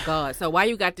eyesight of God. So why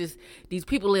you got these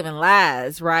people living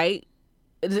lies, right?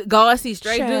 God sees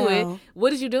straight through it.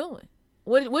 What is you doing?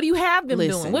 What do you have them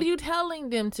doing? What are you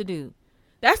telling them to do?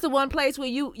 That's the one place where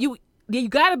you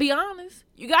got to be honest.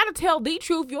 You got to tell the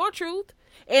truth, your truth,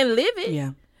 and live it.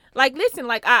 Yeah. Like, listen,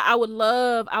 like I would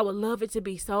love it to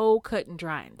be so cut and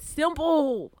dry and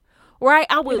simple. Right?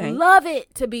 I would love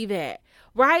it to be that.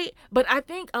 Right? But I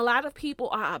think a lot of people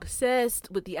are obsessed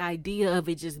with the idea of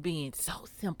it just being so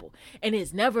simple. And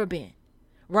it's never been.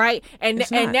 Right? And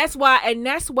that's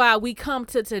why we come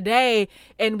to today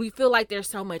and we feel like there's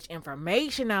so much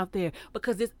information out there,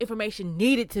 because this information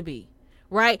needed to be.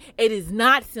 Right? It is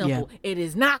not simple. Yeah. It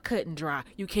is not cut and dry.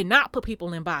 You cannot put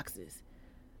people in boxes.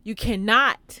 You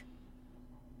cannot.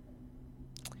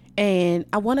 And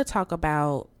I want to talk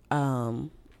about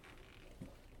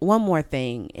one more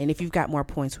thing, and if you've got more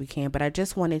points we can, but I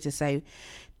just wanted to say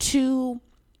to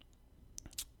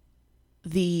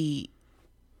the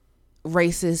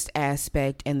racist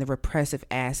aspect and the repressive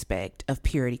aspect of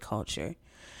purity culture.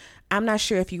 I'm not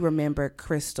sure if you remember,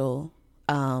 Crystal,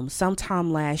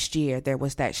 sometime last year there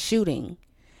was that shooting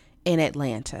in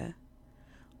Atlanta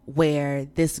where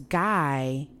this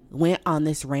guy went on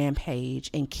this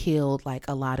rampage and killed like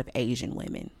a lot of Asian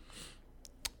women.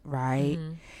 Right?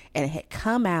 And it had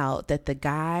come out that the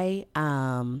guy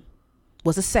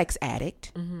was a sex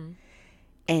addict,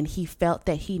 and he felt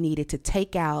that he needed to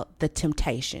take out the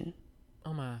temptation.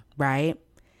 Oh my. Right?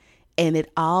 And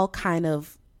it all kind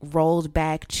of rolled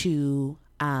back to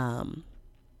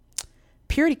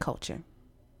purity culture.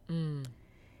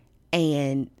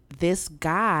 And this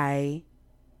guy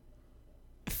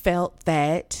felt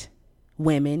that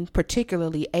women,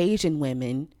 particularly Asian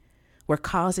women, were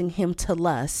causing him to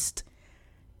lust,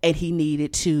 and he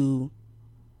needed to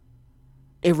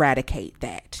eradicate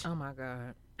that. Oh my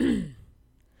God.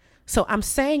 So I'm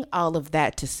saying all of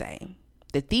that to say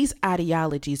that these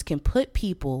ideologies can put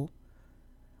people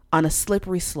on a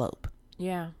slippery slope.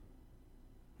 Yeah.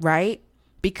 Right?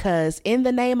 Because in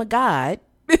the name of God,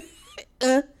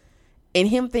 and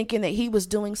him thinking that he was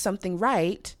doing something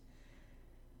right,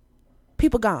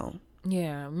 people gone.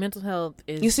 Yeah, mental health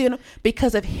is... You see,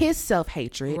 because of his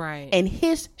self-hatred, right, and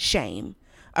his shame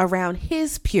around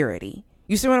his purity.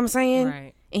 You see what I'm saying?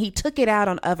 Right. And he took it out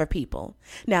on other people.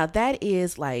 Now, that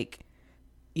is like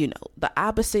the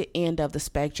opposite end of the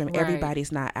spectrum. Right.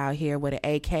 Everybody's not out here with an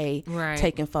AK Right.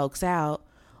 taking folks out.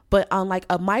 But on like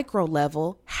a micro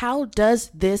level, how does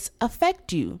this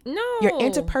affect you? No. Your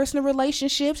interpersonal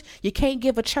relationships. You can't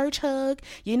give a church hug.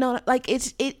 Like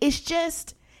it's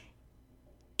just,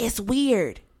 it's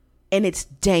weird and it's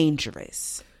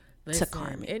dangerous. Listen, to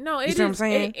Carmen. It you know what I'm is.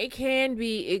 saying? It can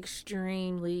be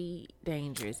extremely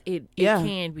dangerous. It Yeah.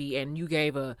 can be, and you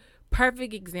gave a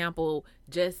perfect example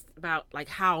just about like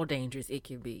how dangerous it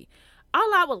can be.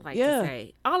 All I would like to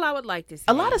say.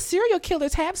 A lot of serial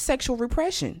killers have sexual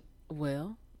repression.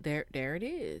 Well, there it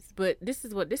is. But this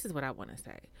is what I want to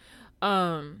say.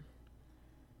 I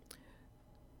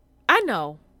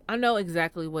know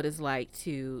exactly what it's like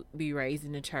to be raised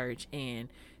in the church and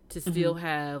to still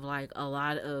have like a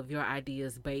lot of your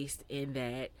ideas based in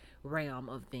that realm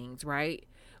of things, right?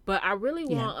 But I really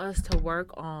want us to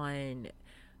work on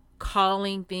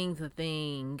calling things a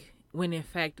thing when in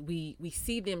fact we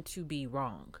see them to be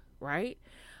wrong, right?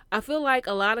 I feel like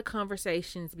a lot of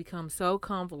conversations become so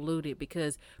convoluted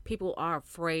because people are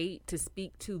afraid to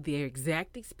speak to their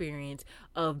exact experience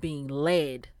of being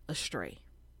led astray.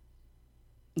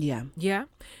 Yeah. Yeah.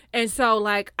 And so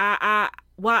like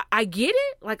while I get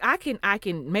it, like I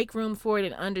can make room for it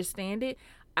and understand it.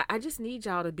 I just need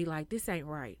y'all to be like, this ain't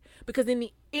right. Because in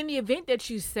the event that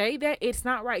you say that it's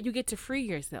not right, you get to free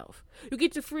yourself. You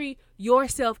get to free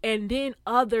yourself and then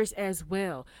others as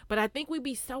well. But I think we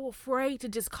be so afraid to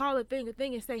just call a thing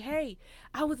and say, hey,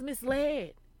 I was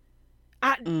misled.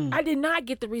 I did not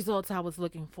get the results I was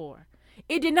looking for.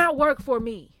 It did not work for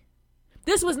me.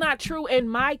 This was not true in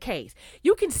my case.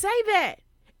 You can say that.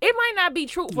 It might not be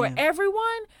true for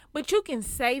everyone, but you can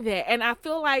say that. And I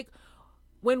feel like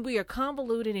when we are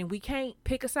convoluted and we can't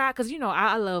pick a side, because,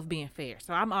 I love being fair.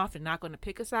 So I'm often not going to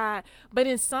pick a side. But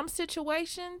in some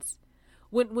situations,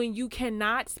 when you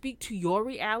cannot speak to your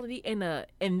reality in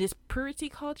this purity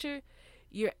culture,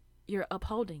 you're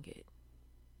upholding it.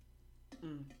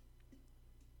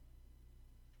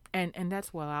 And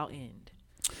that's where I'll end.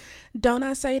 Don't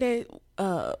I say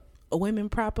that women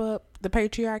prop up the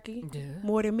patriarchy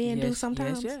more than men do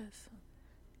sometimes? Yes.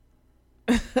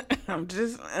 I'm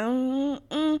just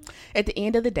at the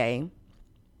end of the day,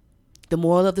 the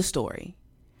moral of the story,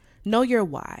 know your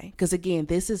why. Because again,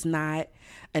 this is not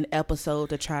an episode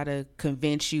to try to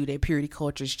convince you that purity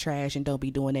culture is trash and don't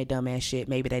be doing that dumbass shit.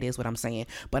 Maybe that is what I'm saying,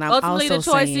 but I'm ultimately also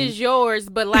the choice saying, is yours.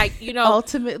 But like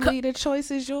ultimately the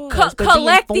choice is yours.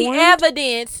 Collect the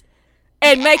evidence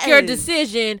and make your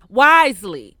decision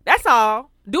wisely. That's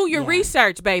all. Do your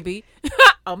research, baby.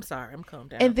 I'm sorry, I'm calm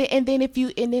down. And then if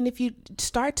you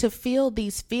start to feel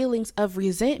these feelings of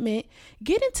resentment,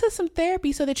 get into some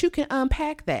therapy so that you can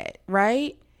unpack that,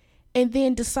 right? And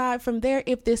then decide from there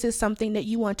if this is something that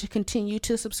you want to continue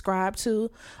to subscribe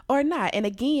to or not. And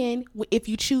again, if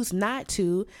you choose not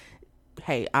to,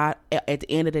 hey, at the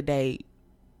end of the day,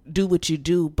 do what you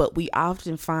do. But we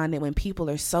often find that when people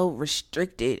are so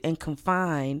restricted and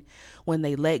confined, when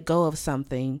they let go of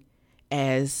something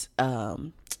as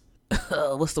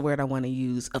what's the word I want to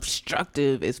use,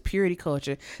 obstructive as purity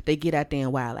culture, they get out there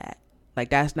and wild out. Like,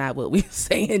 that's not what we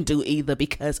say and do either,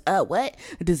 because what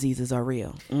diseases are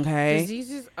real. Okay,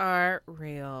 diseases are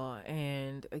real.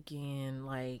 And again,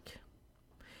 like,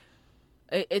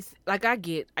 it's like I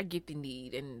get the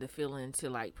need and the feeling to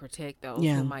like protect those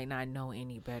who might not know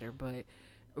any better, but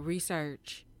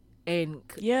research and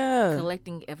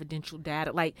collecting evidential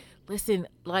data, like, listen,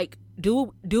 like,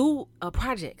 do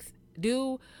projects,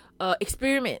 do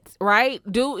experiments, right?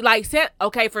 Do like set,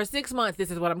 okay, for 6 months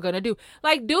this is what I'm gonna do.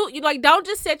 Like, don't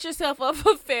just set yourself up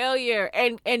for failure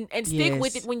and stick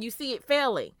with it when you see it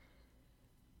failing.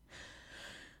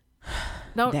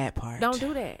 Don't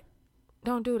do that.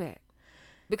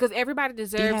 Because everybody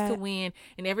deserves to win,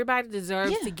 and everybody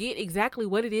deserves to get exactly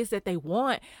what it is that they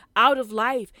want out of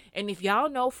life. And if y'all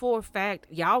know for a fact,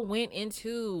 y'all went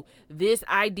into this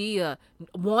idea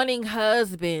wanting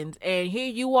husbands, and here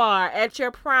you are at your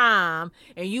prime,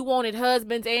 and you wanted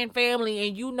husbands and family,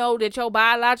 and you know that your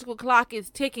biological clock is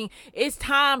ticking, it's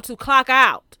time to clock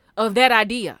out of that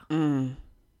idea.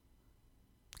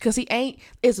 Because he ain't,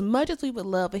 as much as we would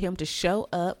love for him to show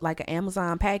up like an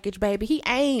Amazon package, baby, he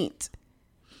ain't.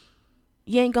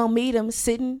 You ain't gonna meet him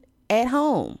sitting at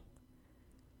home.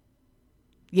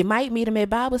 You might meet him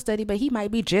at Bible study, but he might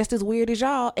be just as weird as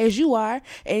you are,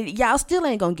 and y'all still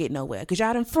ain't gonna get nowhere because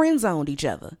y'all done friend zoned each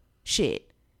other. Shit.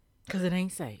 Because it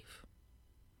ain't safe.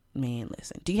 Man,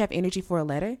 listen. Do you have energy for a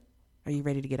letter? Are you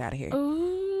ready to get out of here?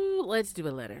 Ooh, let's do a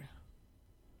letter.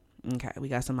 Okay, we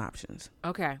got some options.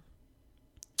 Okay.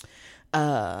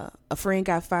 A friend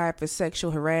got fired for sexual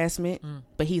harassment,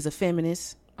 but he's a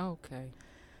feminist. Okay.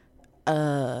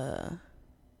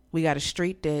 We got a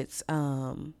street that's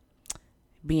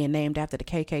being named after the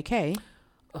KKK.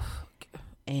 Oh,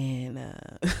 And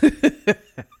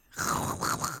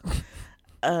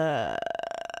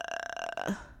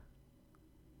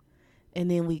and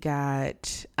then we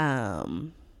got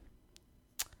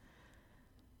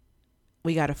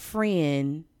a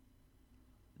friend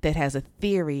that has a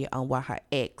theory on why her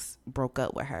ex broke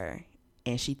up with her,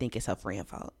 and she think it's her friend's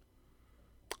fault.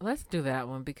 let's do that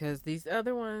one because these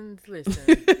other ones,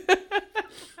 listen.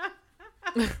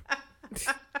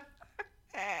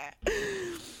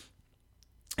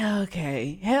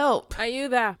 Okay, help. Are you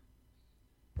there?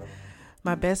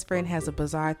 My best friend has a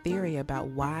bizarre theory about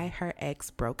why her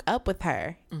ex broke up with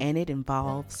her, and it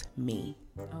involves me.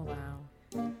 Oh, wow.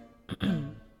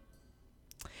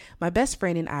 My best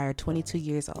friend and I are 22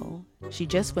 years old. She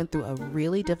just went through a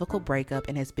really difficult breakup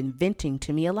and has been venting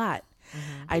to me a lot.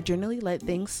 I generally let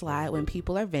things slide when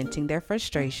people are venting their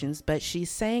frustrations, but she's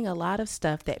saying a lot of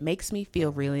stuff that makes me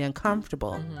feel really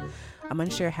uncomfortable. I'm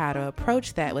unsure how to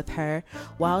approach that with her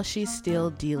while she's still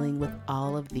dealing with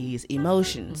all of these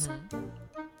emotions.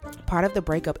 Part of the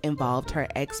breakup involved her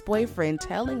ex-boyfriend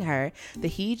telling her that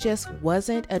he just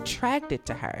wasn't attracted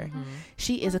to her.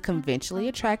 She is a conventionally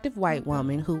attractive white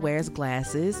woman who wears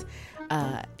glasses.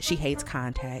 She hates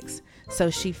contacts. So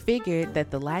she figured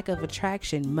that the lack of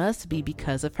attraction must be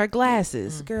because of her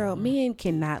glasses. Girl, men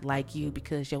cannot like you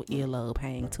because your earlobe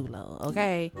hang too low,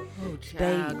 okay? Oh,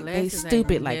 child, They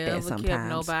stupid like that never sometimes. kept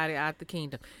nobody out the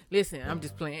kingdom. Listen, I'm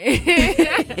just playing.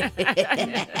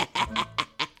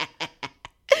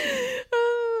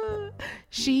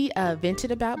 She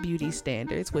vented about beauty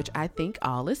standards, which I think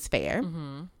all is fair.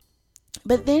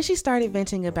 But then she started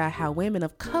venting about how women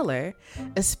of color,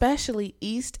 especially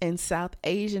East and South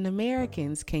Asian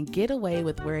Americans, can get away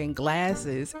with wearing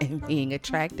glasses and being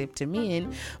attractive to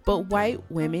men, but white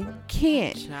women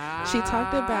can't. She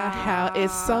talked about how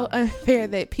it's so unfair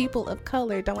that people of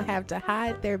color don't have to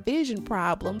hide their vision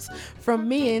problems from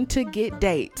men to get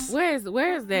dates. Where's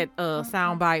that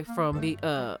soundbite from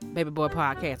the Baby Boy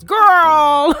podcast?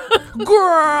 Girl!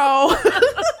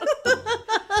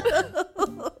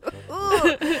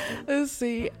 Let's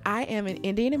see. I am an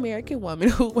Indian American woman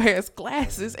who wears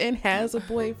glasses and has a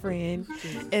boyfriend,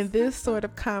 and this sort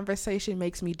of conversation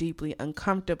makes me deeply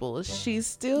uncomfortable. She's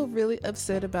still really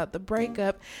upset about the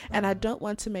breakup, and I don't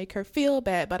want to make her feel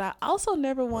bad, but I also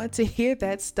never want to hear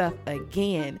that stuff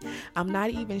again. I'm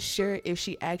not even sure if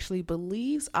she actually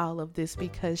believes all of this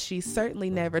because she certainly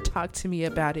never talked to me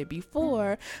about it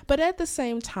before, but at the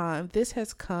same time, this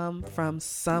has come from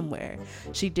somewhere.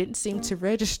 She didn't seem to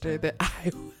register that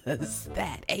I was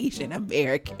that Asian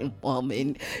American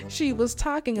woman she was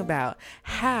talking about.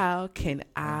 How can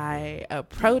I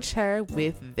approach her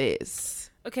with this?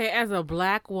 Okay, as a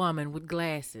black woman with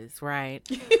glasses, right?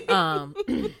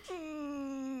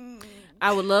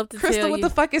 I would love to Crystal, tell you. what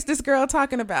the fuck is this girl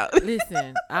talking about?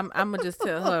 Listen, I'm gonna just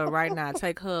tell her right now.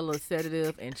 Take her a little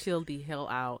sedative and chill the hell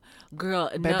out, girl.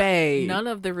 None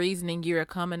of the reasoning you're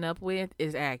coming up with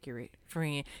is accurate,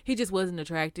 friend. He just wasn't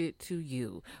attracted to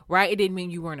you, right? It didn't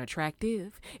mean you weren't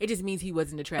attractive. It just means he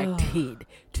wasn't attracted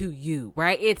to you,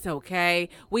 right? It's okay.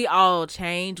 We all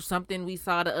change. Something we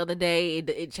saw the other day,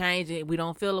 it changed, and we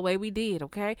don't feel the way we did.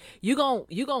 Okay, you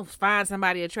gonna find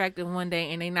somebody attractive one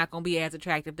day, and they not gonna be as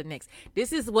attractive the next.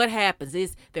 This is what happens.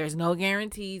 There's no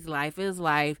guarantees. Life is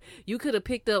life. You could have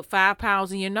picked up 5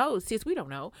 pounds in your nose. Sis, we don't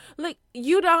know. Look,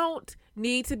 you don't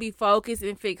need to be focused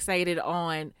and fixated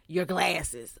on your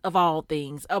glasses of all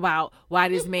things about why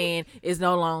this man is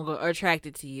no longer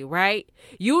attracted to you, right?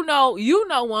 You know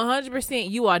 100%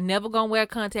 you are never gonna wear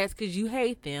contacts because you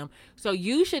hate them. So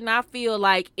you should not feel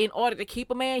like in order to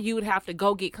keep a man, you would have to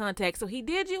go get contacts. So he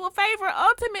did you a favor.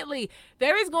 Ultimately,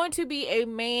 there is going to be a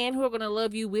man who are going to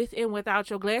love you with and without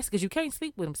your glasses because you can't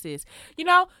sleep with him, sis. You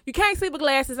know, you can't sleep with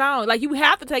glasses on. Like, you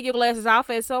have to take your glasses off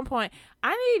at some point.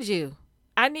 I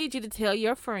need you to tell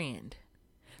your friend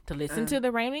to listen to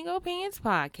the Raining Opinions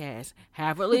podcast.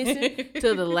 Have her listen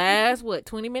to the last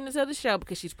 20 minutes of the show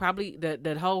because she's probably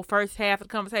the whole first half of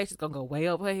the conversation is gonna go way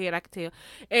over her head. I can tell.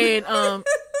 And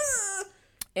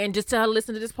and just tell her to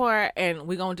listen to this part, and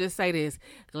we're gonna just say this: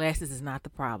 glasses is not the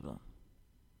problem.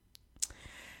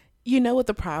 You know what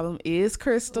the problem is,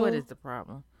 Crystal? What is the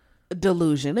problem?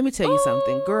 Delusion. Let me tell you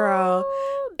something, girl.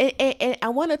 And I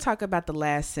want to talk about the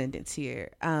last sentence here.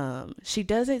 She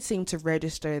doesn't seem to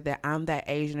register that I'm that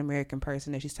Asian American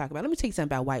person that she's talking about. Let me tell you something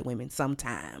about white women.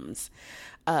 Sometimes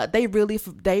they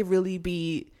really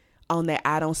be on that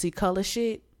I don't see color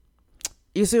shit.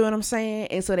 You see what I'm saying?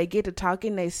 And so they get to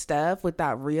talking their stuff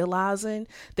without realizing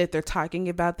that they're talking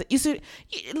about you see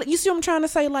what I'm trying to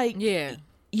say? Like, yeah.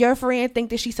 your friend think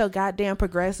that she's so goddamn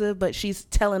progressive, but she's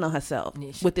telling on herself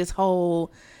with this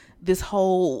whole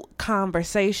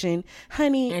conversation,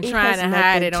 honey, and trying to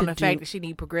hide it on the fact that she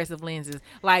need progressive lenses.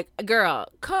 Like, girl,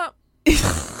 come.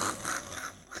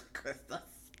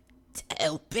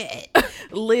 Stupid.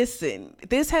 Listen,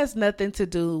 this has nothing to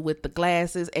do with the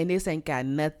glasses, and this ain't got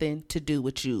nothing to do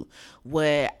with you.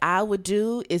 What I would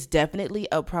do is definitely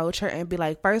approach her and be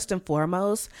like, first and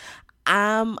foremost,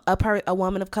 I'm a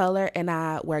woman of color and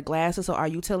I wear glasses, so are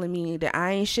you telling me that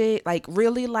I ain't shit? Like,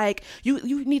 really? Like,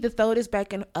 you need to throw this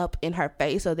up in her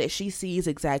face so that she sees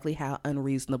exactly how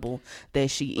unreasonable that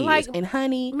she is. Like, and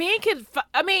honey, men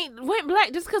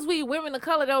black, just because we women of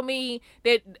color don't mean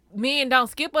that men don't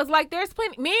skip us. Like, there's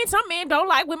plenty some men don't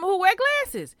like women who wear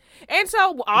glasses, and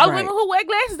so all women who wear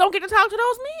glasses don't get to talk to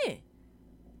those men.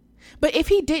 But if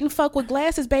he didn't fuck with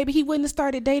glasses, baby, he wouldn't have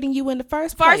started dating you in the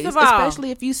first place. First of all,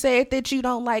 especially if you said that you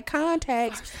don't like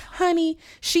contacts. Honey,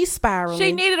 she's spiraling.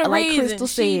 She needed a like reason. Crystal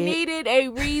She said. needed a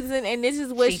reason, and this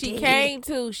is what she came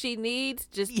to. She needs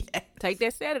take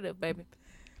that sedative, baby.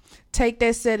 Take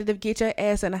that sedative, get your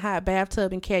ass in a hot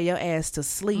bathtub, and carry your ass to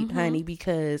sleep, honey,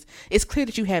 because it's clear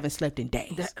that you haven't slept in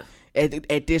days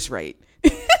at this rate.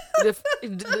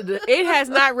 It has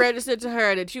not registered to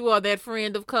her that you are that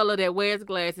friend of color that wears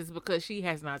glasses because she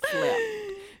has not slept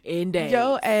in days.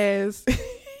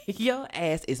 Your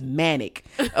ass is manic,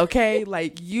 okay?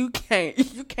 Like, you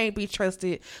can't be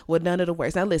trusted with none of the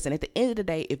words. Now listen, at the end of the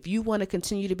day, if you want to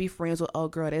continue to be friends with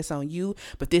old girl, that's on you,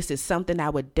 but this is something I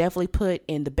would definitely put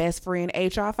in the best friend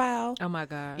HR file. Oh my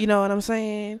God. You know what I'm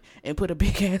saying? And put a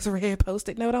big ass red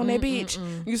post-it note on that bitch.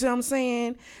 You see what I'm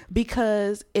saying?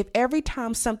 Because if every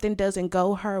time something doesn't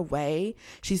go her way,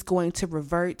 she's going to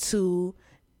revert to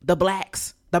the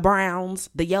blacks, the browns,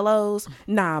 the yellows.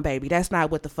 Nah, baby, that's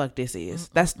not what the fuck this is.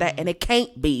 That's that, and it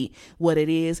can't be what it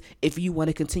is if you want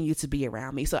to continue to be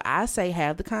around me. So I say,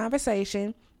 have the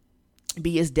conversation.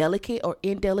 Be as delicate or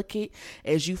indelicate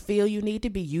as you feel you need to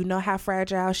be. You know how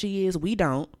fragile she is. We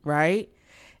don't, right?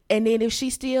 And then if she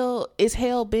still is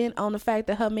hell bent on the fact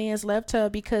that her man's left her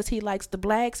because he likes the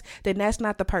blacks, then that's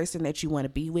not the person that you want to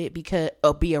be with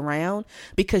be around,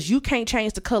 because you can't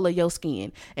change the color of your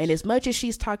skin. And as much as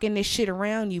she's talking this shit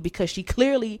around you because she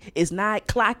clearly is not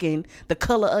clocking the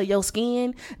color of your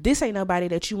skin, this ain't nobody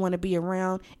that you want to be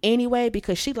around anyway,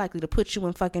 because she likely to put you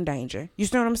in fucking danger. You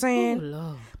know what I'm saying? Ooh,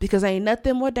 Lord. Because ain't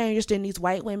nothing more dangerous than these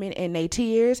white women and they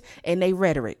tears and they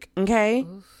rhetoric. Okay?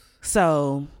 Oof.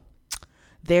 So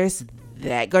there's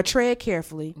that. Go tread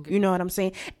carefully. You know what I'm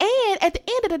saying? And at the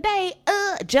end of the day,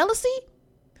 jealousy.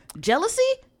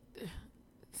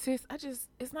 Sis,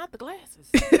 it's not the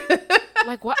glasses.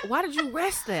 Like, why did you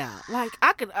rest there? Like,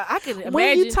 I could imagine.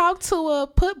 When you talk to her,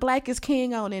 put Black is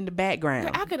King on in the background.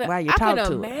 I could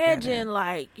imagine,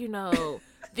 like, you know,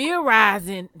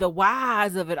 theorizing the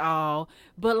whys of it all,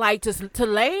 but like to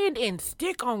land and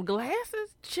stick on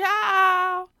glasses,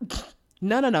 child.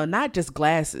 No, not just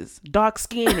glasses. Dark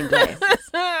skin and glasses.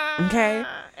 Okay?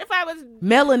 If I was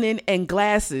melanin and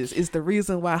glasses is the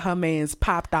reason why her man's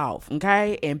popped off,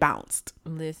 okay? And bounced.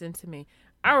 Listen to me.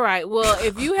 All right. Well,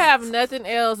 if you have nothing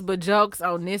else but jokes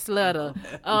on this letter,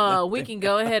 we can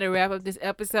go ahead and wrap up this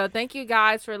episode. Thank you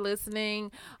guys for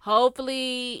listening.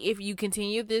 Hopefully, if you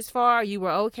continued this far, you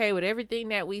were okay with everything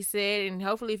that we said. And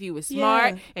hopefully, if you were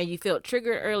smart and you felt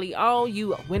triggered early on,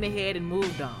 you went ahead and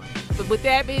moved on. But with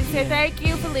that being said, thank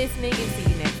you for listening and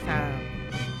see you next time.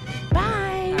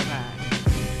 Bye. Bye-bye.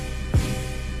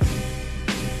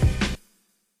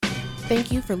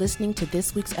 Thank you for listening to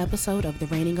this week's episode of the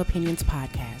Reigning Opinions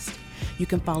podcast. You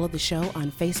can follow the show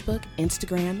on Facebook,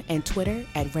 Instagram, and Twitter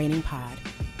at Reigning Pod.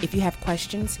 If you have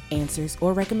questions, answers,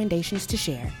 or recommendations to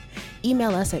share,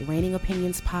 email us at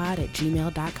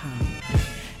reigningopinionspod@gmail.com.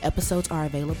 Episodes are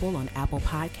available on Apple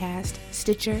Podcast,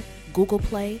 Stitcher, Google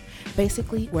Play,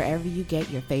 basically wherever you get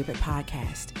your favorite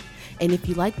podcast. And if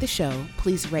you like the show,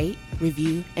 please rate,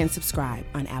 review, and subscribe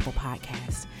on Apple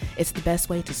Podcasts. It's the best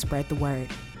way to spread the word.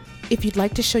 If you'd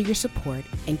like to show your support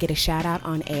and get a shout out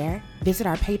on air, visit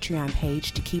our Patreon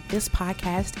page to keep this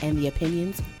podcast and the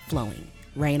opinions flowing.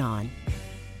 Reign on.